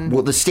town.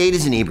 Well, the state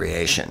is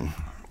inebriation.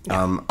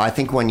 I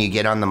think when you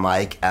get on the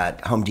mic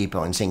at Home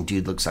Depot and sing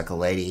Dude Looks Like a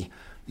Lady,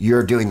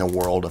 you're doing the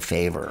world a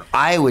favor.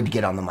 I would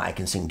get on the mic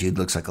and sing Dude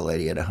Looks Like a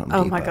Lady at a Home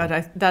Depot. Oh my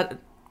God,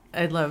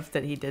 I love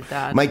that he did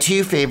that. My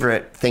 2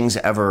 favorite things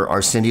ever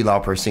are Cyndi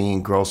Lauper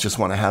singing Girls Just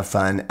Want to Have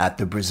Fun at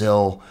the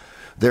Brazil.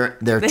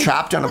 They're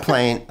trapped on a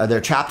plane.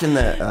 They're trapped in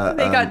the...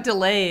 they got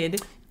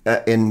delayed.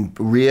 in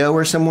Rio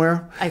or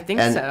somewhere. I think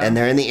so. And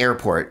they're in the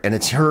airport, and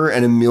it's her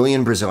and a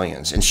million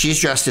Brazilians. And she's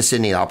dressed as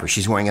Cyndi Lauper.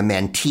 She's wearing a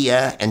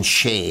mantilla and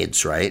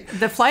shades, right?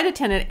 The flight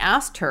attendant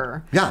asked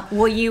her,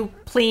 will you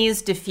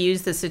please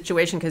diffuse the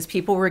situation? Because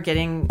people were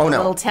getting a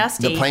little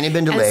testy. The plane had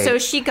been delayed. And so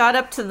she got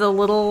up to the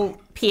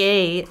little PA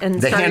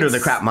and they hand her the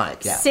crap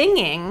mic,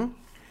 singing.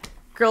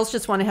 Girls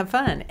just want to have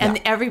fun.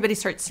 And everybody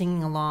starts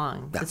singing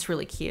along. Yeah. It's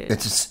really cute.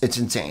 It's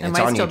insane. It's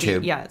on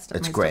YouTube.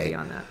 It's great. Be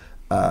on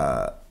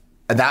that.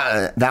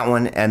 That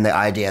one and the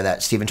idea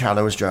that Steven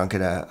Tyler was drunk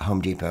at a Home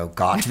Depot,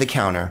 got to the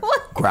counter,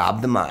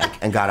 grabbed the mic,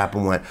 and got up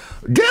and went,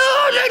 "Do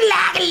look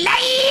like a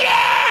lady!"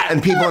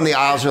 And people in the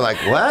aisles are like,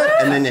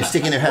 "What?" And then they're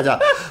sticking their heads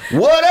out,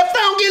 "What a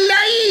funky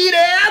lady!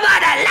 I'm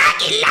gonna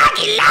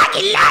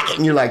like it.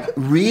 And you're like,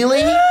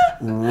 really?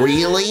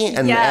 Really?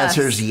 And the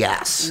answer is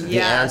yes.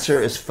 The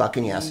answer is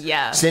fucking yes.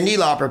 Cyndi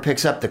Lauper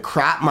picks up the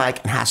crap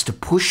mic and has to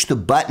push the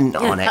button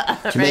on it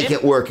to make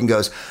it work and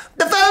goes,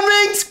 "The phone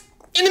rings!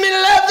 In the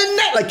middle of the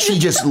night," like she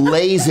just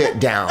lays it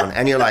down,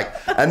 and you're like,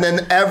 and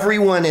then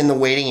everyone in the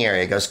waiting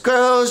area goes,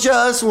 "Girls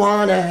just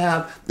want to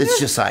have." It's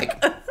just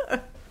like,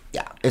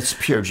 it's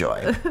pure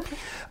joy.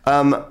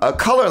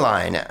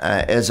 Colorline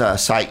is a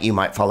site you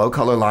might follow.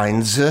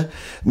 Colorline's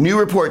new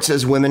report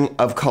says women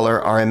of color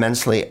are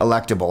immensely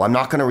electable. I'm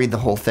not going to read the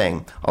whole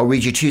thing. I'll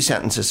read you 2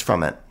 sentences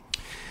from it.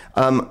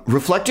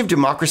 Reflective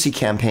Democracy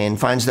Campaign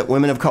finds that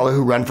women of color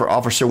who run for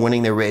office are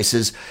winning their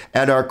races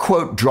and are,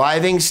 quote,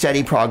 driving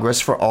steady progress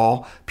for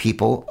all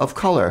people of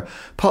color.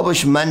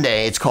 Published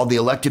Monday, it's called The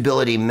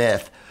Electability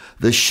Myth,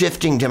 The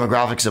Shifting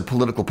Demographics of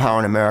Political Power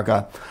in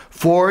America.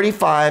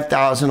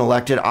 45,000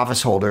 elected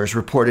office holders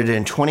reported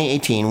in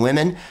 2018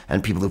 women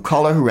and people of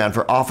color who ran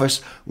for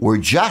office were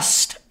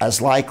just as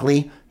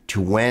likely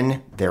to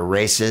win their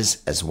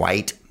races as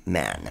white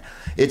men.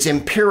 It's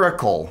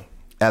empirical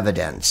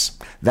evidence.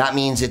 That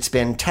means it's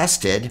been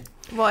tested.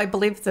 Well, I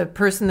believe the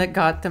person that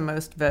got the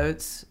most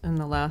votes in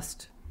the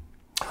last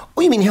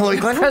you mean Hillary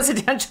Clinton?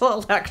 Presidential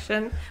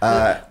election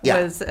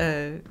was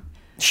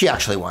she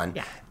actually won.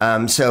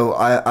 Yeah. So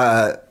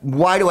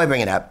why do I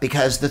bring it up?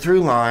 Because the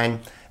through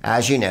line,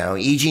 as you know,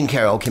 E. Jean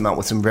Carroll came out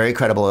with some very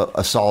credible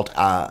assault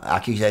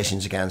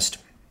accusations against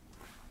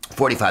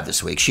 45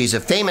 this week. She's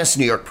a famous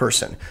New York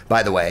person,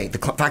 by the way. The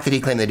fact that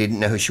he claimed that he didn't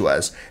know who she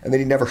was and that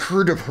he never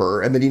heard of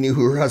her and that he knew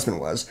who her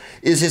husband was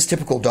is his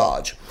typical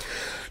dodge.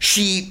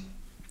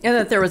 And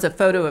that there was a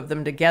photo of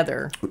them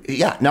together.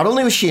 Yeah. Not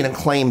only was she an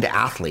acclaimed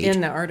athlete.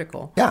 In the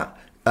article. Yeah.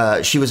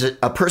 She was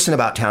a person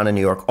about town in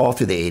New York all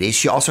through the 80s.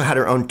 She also had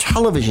her own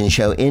television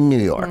show in New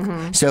York.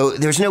 Mm-hmm. So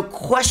there's no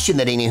question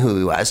that he knew who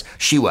he was,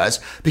 she was,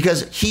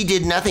 because he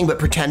did nothing but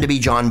pretend to be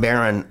John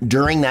Barron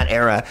during that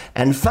era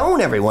and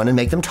phone everyone and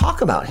make them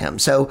talk about him.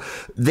 So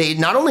they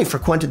not only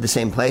frequented the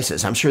same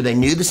places, I'm sure they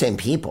knew the same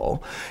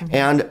people. Mm-hmm.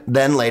 And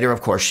then later,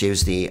 of course, she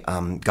was the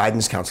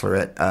guidance counselor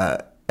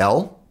at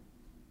Elle.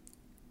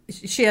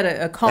 She had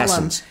a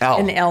column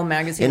in Elle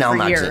magazine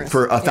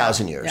for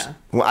 1,000 years. Yeah.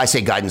 Well, I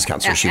say guidance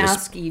counselor. She was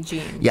Ask E.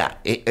 Jean. Yeah,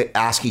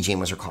 Ask E. Jean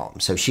was her column.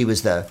 So she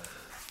was the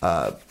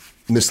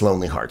Miss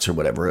Lonely Hearts or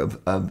whatever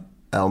of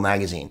Elle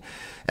magazine.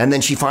 And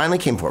then she finally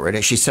came forward.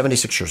 She's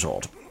 76 years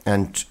old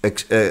and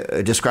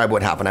described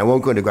what happened. I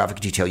won't go into graphic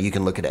detail. You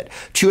can look at it.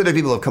 2 other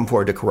people have come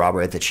forward to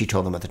corroborate that she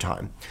told them at the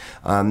time.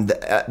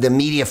 The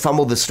media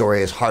fumbled the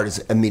story as hard as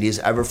the media's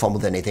ever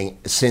fumbled anything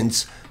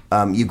since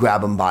you grab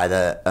them by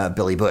the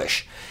Billy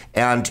Bush.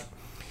 And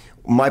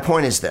my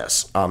point is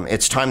this.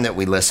 It's time that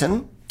we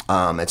listen.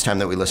 It's time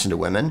that we listen to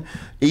women.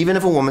 Even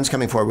if a woman's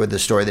coming forward with a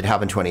story that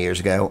happened 20 years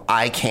ago,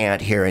 I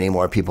can't hear any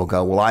more people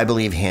go, well, I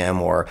believe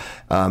him, or,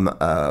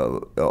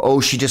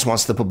 she just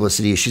wants the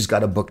publicity. She's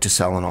got a book to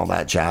sell and all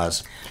that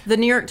jazz. The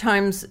New York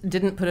Times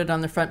didn't put it on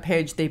the front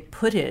page. They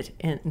put it,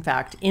 in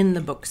fact, in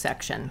the book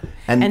section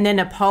and then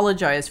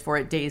apologized for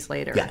it days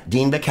later. Yeah,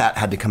 Dean Babette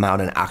had to come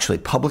out and actually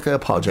publicly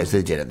apologize that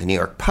they did it. The New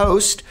York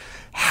Post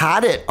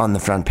had it on the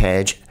front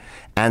page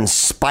and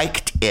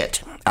spiked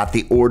it at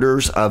the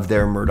orders of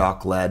their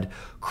Murdoch-led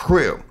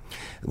crew.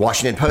 The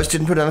Washington Post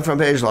didn't put it on the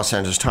front page. Los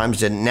Angeles Times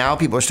didn't. Now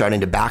people are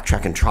starting to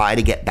backtrack and try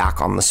to get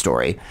back on the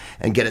story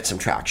and get it some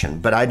traction.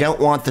 But I don't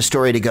want the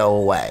story to go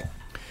away.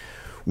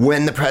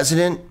 When the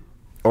president,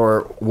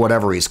 or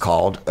whatever he's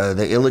called,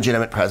 the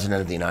illegitimate president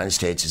of the United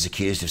States is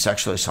accused of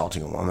sexually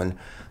assaulting a woman,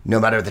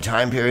 no matter the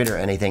time period or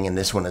anything, and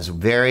this one is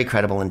very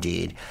credible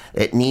indeed,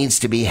 it needs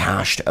to be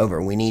hashed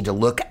over. We need to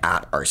look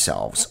at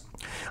ourselves.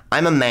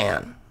 I'm a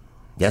man.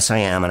 Yes, I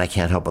am, and I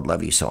can't help but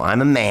love you. So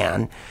I'm a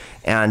man,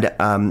 and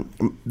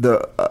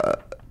the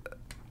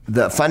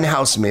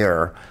funhouse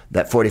mirror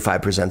that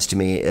 45 presents to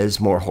me is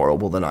more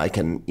horrible than I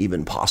can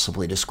even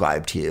possibly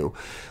describe to you.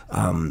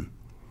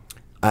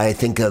 I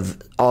think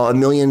of a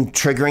million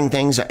triggering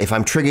things. If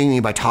I'm triggering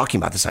you by talking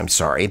about this, I'm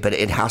sorry, but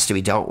it has to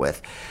be dealt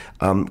with.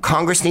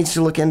 Congress needs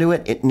to look into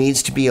it. It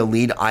needs to be a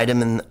lead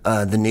item in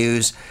the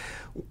news.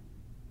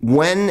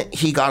 When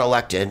he got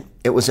elected,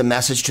 it was a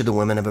message to the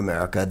women of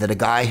America that a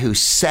guy who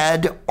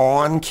said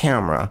on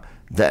camera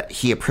that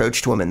he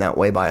approached women that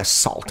way by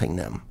assaulting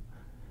them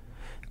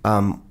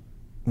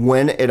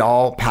when it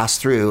all passed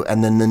through,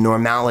 and then the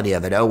normality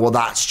of it. Oh, well,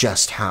 that's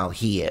just how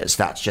he is.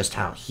 That's just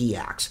how he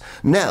acts.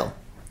 No,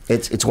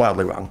 it's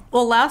wildly wrong.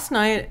 Well, last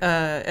night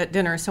at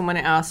dinner, someone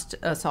asked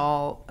us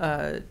all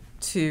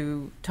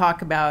to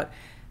talk about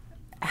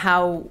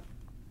how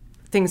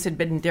things had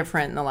been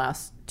different in the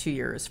last 2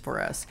 years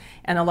for us.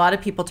 And a lot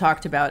of people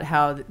talked about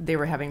how they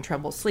were having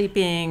trouble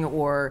sleeping,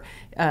 or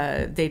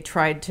they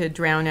tried to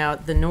drown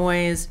out the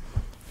noise.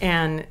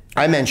 And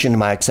I mentioned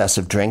my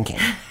excessive drinking.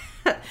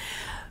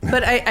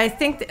 But I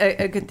think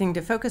a good thing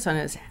to focus on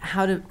is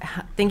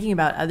thinking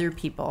about other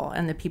people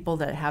and the people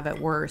that have it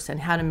worse,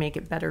 and how to make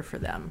it better for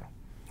them.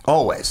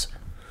 Always.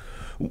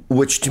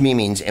 Which to me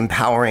means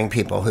empowering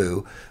people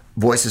who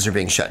voices are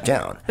being shut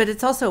down. But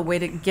it's also a way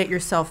to get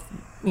yourself,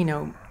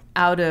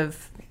 out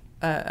of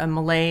a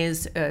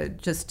malaise,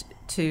 just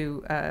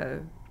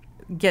to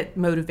get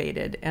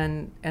motivated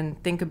and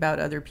think about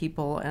other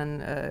people,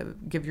 and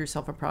give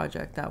yourself a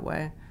project that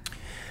way.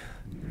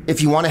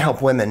 If you want to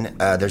help women,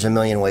 there's a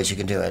million ways you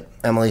can do it.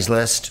 Emily's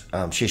List,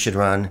 She Should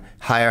Run,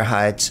 Higher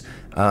Heights,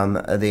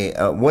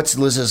 what's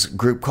Liz's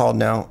group called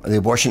now? The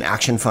Abortion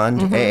Action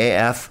Fund,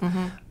 AAF.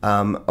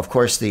 Of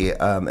course, the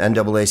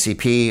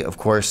NAACP, of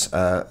course,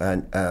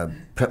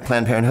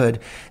 Planned Parenthood,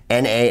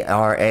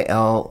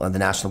 NARAL, the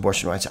National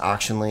Abortion Rights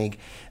Action League.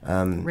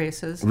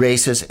 Races,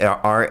 RAICES,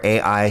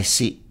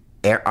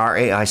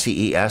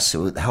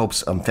 it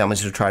helps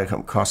families who try to come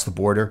across the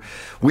border.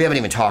 We haven't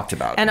even talked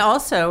about it. And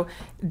also,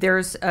 there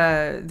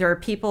are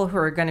people who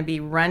are going to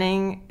be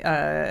running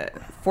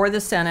for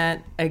the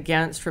Senate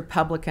against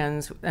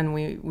Republicans, and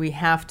we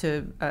have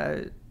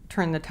to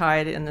turn the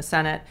tide in the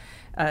Senate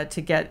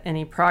to get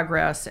any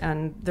progress.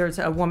 And there's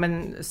a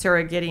woman,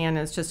 Sarah Gideon,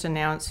 has just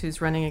announced,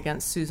 who's running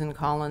against Susan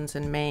Collins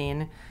in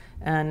Maine.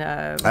 And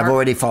I've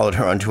already followed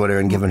her on Twitter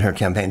and given her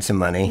campaign some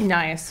money.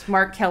 Nice.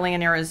 Mark Kelly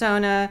in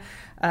Arizona.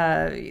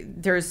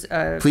 There's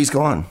please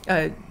go on.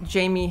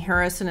 Jamie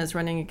Harrison is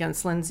running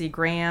against Lindsey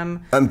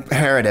Graham.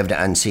 Imperative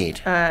to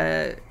unseat.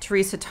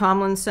 Teresa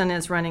Tomlinson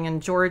is running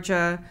in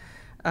Georgia.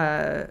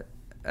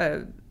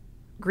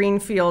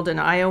 Greenfield in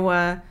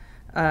Iowa.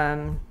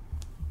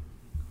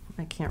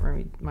 I can't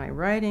read my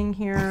writing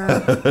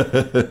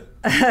here.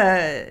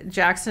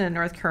 Jackson in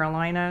North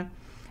Carolina.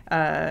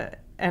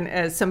 And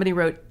as somebody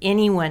wrote,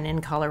 anyone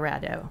in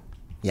Colorado.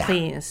 Yeah.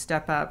 Please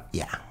step up.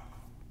 Yeah.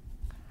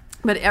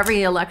 But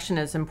every election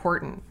is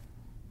important.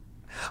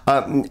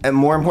 And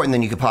more important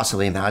than you could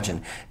possibly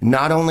imagine.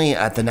 Not only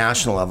at the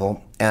national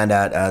level and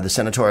at the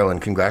senatorial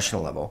and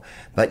congressional level,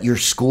 but your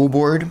school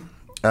board.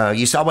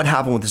 You saw what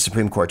happened with the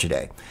Supreme Court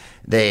today.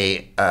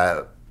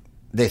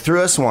 They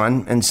threw us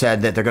one and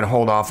said that they're going to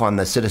hold off on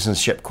the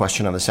citizenship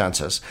question on the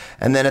census.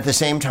 And then at the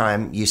same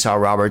time, you saw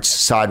Roberts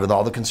side with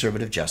all the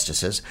conservative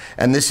justices.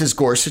 And this is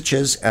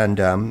Gorsuch's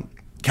and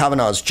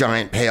Kavanaugh's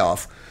giant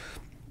payoff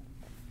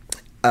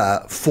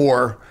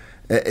for...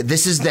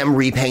 this is them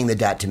repaying the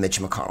debt to Mitch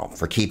McConnell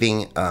for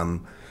keeping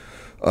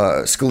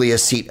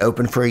Scalia's seat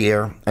open for a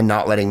year and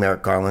not letting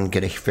Merrick Garland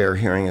get a fair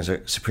hearing as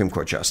a Supreme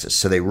Court justice.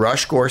 So they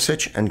rushed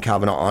Gorsuch and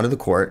Kavanaugh onto the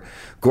court.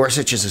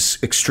 Gorsuch is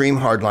an extreme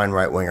hardline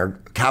right-winger.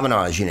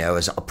 Kavanaugh, as you know,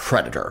 is a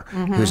predator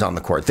who's on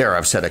the court. There,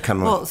 I've said it.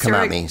 Come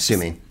at me, sue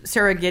me.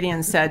 Sarah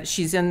Gideon said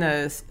she's in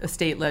the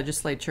state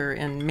legislature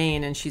in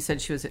Maine, and she said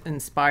she was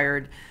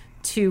inspired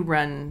to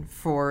run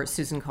for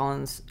Susan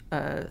Collins'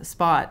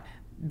 spot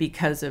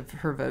because of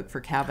her vote for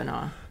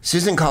Kavanaugh.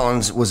 Susan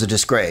Collins was a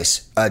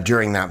disgrace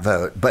during that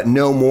vote, but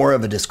no more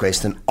of a disgrace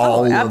than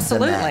all of the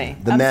men.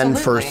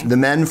 The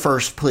men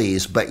first,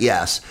 please. But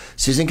yes,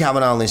 Susan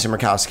Kavanaugh, Lisa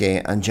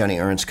Murkowski, and Jenny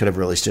Ernst could have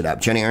really stood up.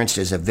 Jenny Ernst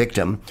is a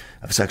victim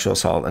of sexual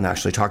assault and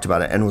actually talked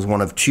about it, and was one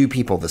of two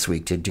people this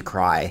week to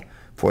decry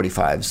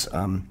 45's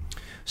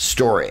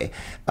story.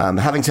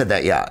 Having said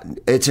that, yeah,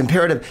 it's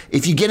imperative.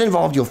 If you get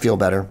involved, you'll feel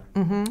better.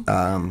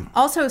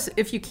 Also,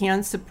 if you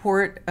can,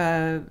 support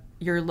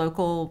your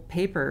local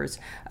papers.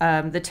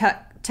 The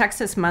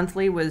Texas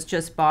Monthly was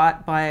just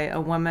bought by a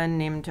woman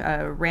named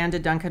Randa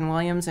Duncan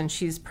Williams, and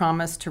she's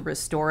promised to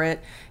restore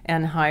it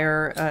and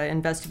hire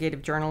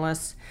investigative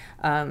journalists.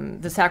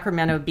 The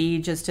Sacramento Bee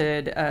just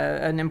did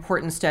an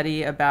important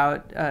study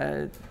about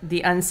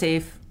the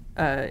unsafe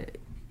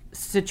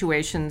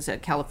situations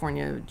at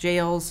California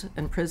jails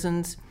and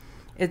prisons.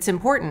 It's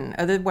important,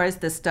 otherwise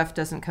this stuff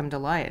doesn't come to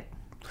light.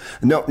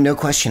 No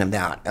question of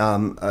that.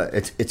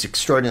 It's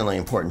extraordinarily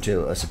important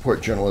to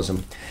support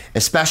journalism,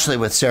 especially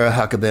with Sarah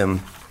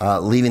Huckabee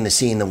leaving the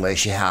scene the way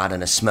she had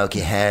in a smoky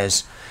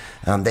haze.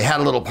 They had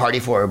a little party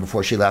for her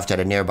before she left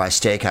at a nearby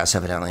steakhouse,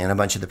 evidently, and a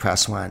bunch of the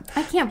press went.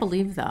 I can't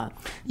believe that.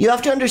 You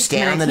have to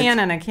understand I can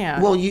and I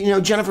can't. Well,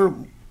 Jennifer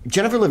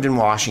lived in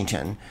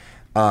Washington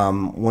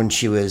when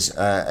she was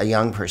a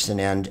young person,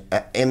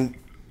 and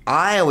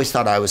I always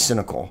thought I was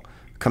cynical.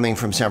 Coming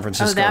from San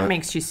Francisco. Oh, that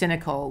makes you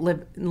cynical,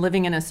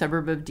 living in a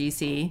suburb of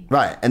D.C.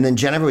 Right. And then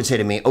Jennifer would say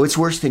to me, oh, it's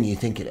worse than you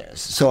think it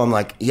is. So I'm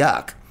like,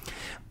 yuck.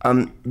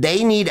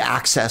 They need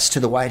access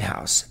to the White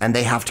House, and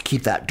they have to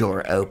keep that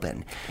door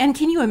open. And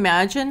can you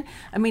imagine?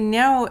 I mean,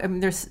 now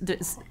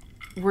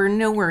we're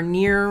nowhere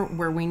near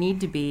where we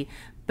need to be,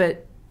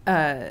 but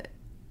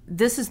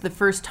this is the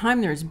first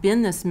time there's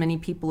been this many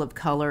people of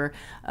color,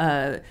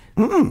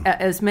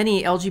 as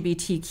many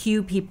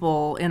LGBTQ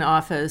people in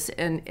office,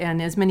 and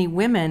as many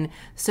women.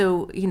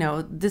 So,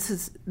 this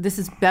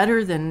is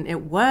better than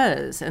it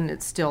was, and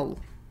it's still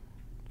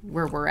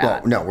where we're at.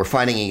 Well, no, we're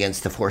fighting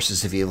against the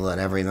forces of evil at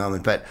every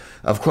moment. But,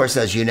 of course,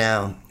 as you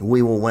know,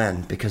 we will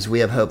win because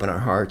we have hope in our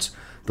hearts,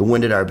 the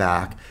wind at our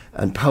back,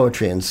 and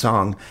poetry and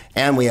song.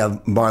 And we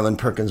have Marlon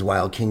Perkins'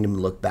 Wild Kingdom to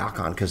look back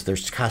on because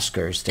there's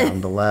Cuskers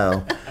down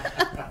below.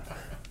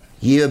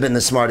 You have been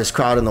the smartest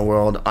crowd in the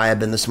world. I have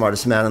been the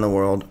smartest man in the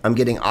world. I'm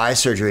getting eye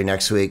surgery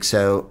next week,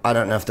 so I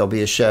don't know if there'll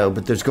be a show,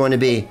 but there's going to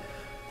be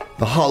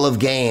the Hall of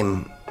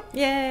Game.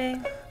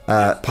 Yay.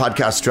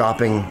 Podcast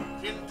dropping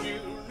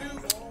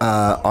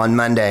on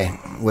Monday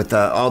with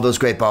all those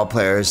great ball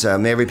players.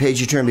 May every page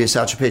you turn be a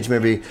Satchel Paige. May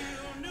every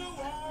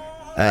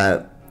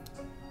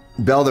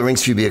bell that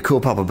rings for you be a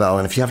cool Papa Bell.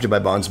 And if you have to buy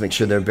bonds, make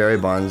sure they're Barry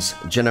bonds.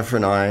 Jennifer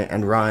and I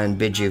and Ryan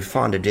bid you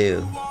fond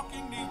adieu. When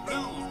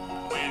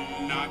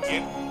I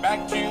get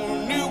back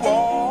to New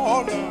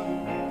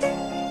Orleans,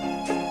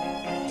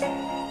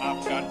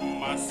 I've got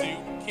my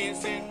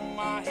suitcase in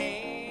my hand.